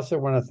 and I also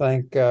want to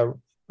thank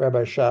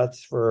Rabbi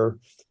Schatz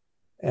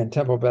and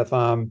Temple Beth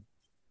Am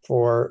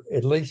for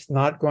at least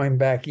not going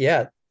back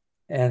yet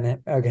and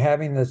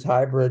having this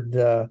hybrid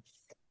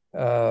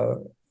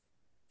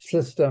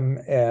system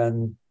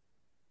and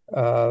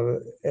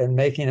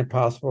making it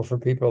possible for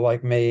people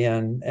like me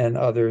and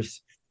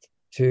others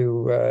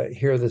to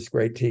hear this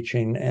great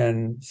teaching,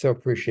 and so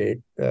appreciate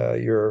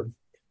your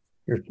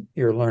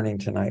learning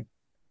tonight.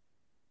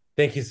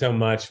 Thank you so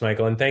much,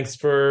 Michael. And thanks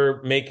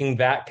for making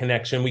that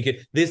connection.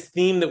 This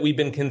theme that we've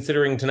been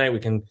considering tonight, we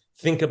can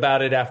think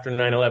about it after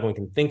 9/11. We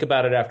can think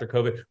about it after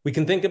COVID. We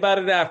can think about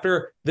it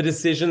after the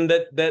decision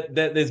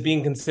that is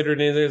being considered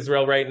in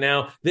Israel right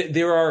now.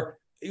 There are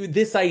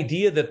this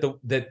idea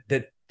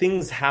that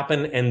things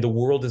happen and the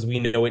world as we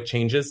know it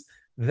changes.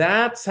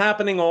 That's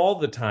happening all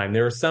the time.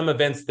 There are some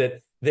events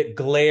that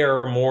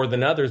glare more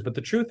than others, but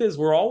the truth is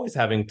we're always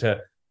having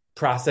to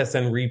process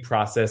and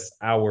reprocess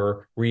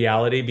our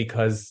reality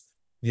because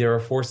there are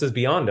forces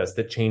beyond us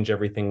that change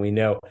everything we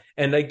know.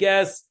 And I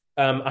guess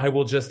I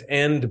will just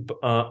end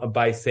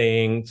by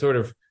saying sort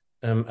of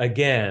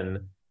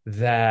again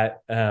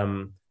that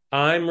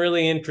I'm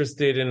really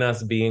interested in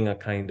us being a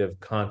kind of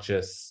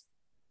conscious,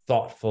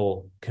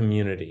 thoughtful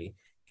community.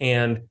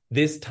 And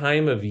this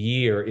time of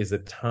year is a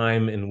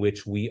time in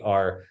which we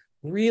are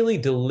really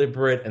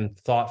deliberate and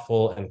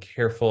thoughtful and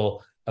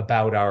careful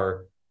about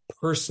our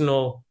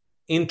personal,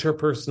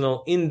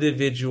 interpersonal,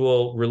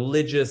 individual,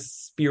 religious,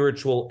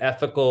 spiritual,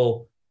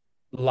 ethical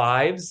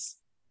lives.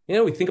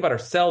 We think about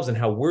ourselves and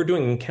how we're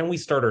doing, and can we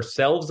start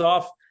ourselves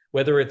off,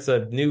 whether it's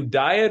a new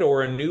diet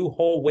or a new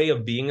whole way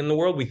of being in the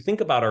world. We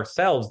think about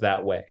ourselves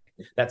that way,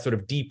 that sort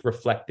of deep,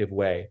 reflective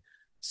way.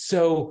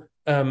 So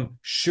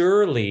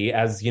surely,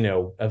 as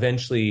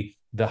eventually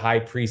the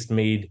high priest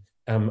made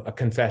a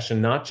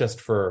confession, not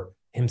just for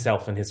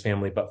himself and his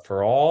family, but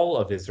for all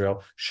of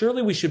Israel,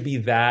 surely we should be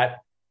that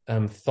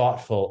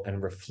thoughtful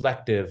and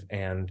reflective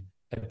and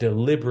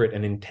deliberate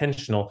and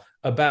intentional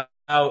about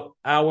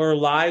our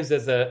lives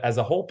as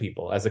a whole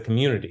people, as a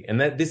community. And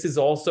that this is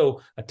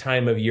also a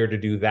time of year to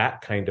do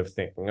that kind of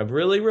thinking, of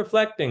really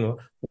reflecting,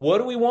 what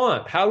do we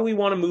want? How do we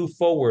want to move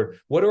forward?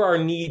 What are our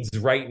needs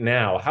right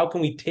now? How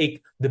can we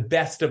take the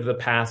best of the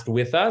past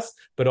with us,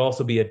 but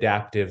also be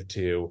adaptive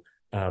to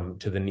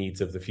the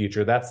needs of the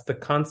future? That's the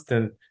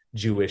constant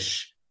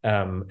Jewish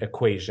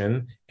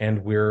equation.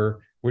 And we're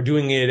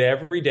doing it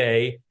every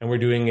day, and we're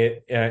doing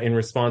it in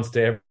response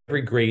to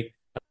every great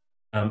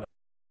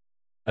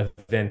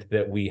event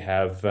that we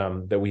have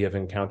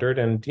encountered.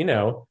 And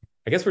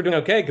I guess we're doing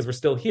okay because we're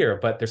still here,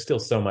 but there's still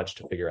so much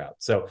to figure out.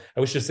 So I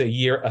wish it's a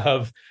year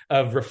of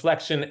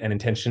reflection and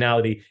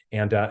intentionality,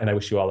 and I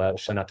wish you all a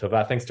Shana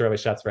Tova. Thanks to Rabbi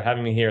Schatz for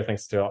having me here.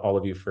 Thanks to all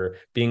of you for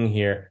being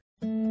here.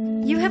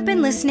 You have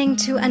been listening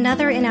to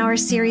another in our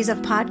series of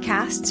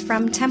podcasts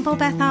from Temple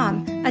Beth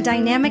Am, a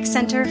dynamic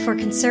center for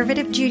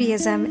conservative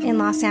Judaism in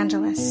Los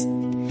Angeles.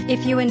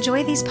 If you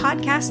enjoy these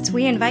podcasts,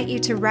 we invite you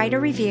to write a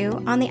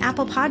review on the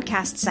Apple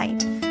Podcast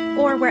site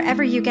or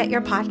wherever you get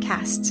your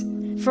podcasts.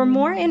 For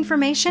more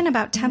information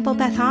about Temple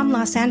Beth Am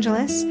Los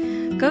Angeles,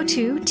 go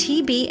to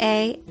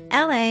tbala.org.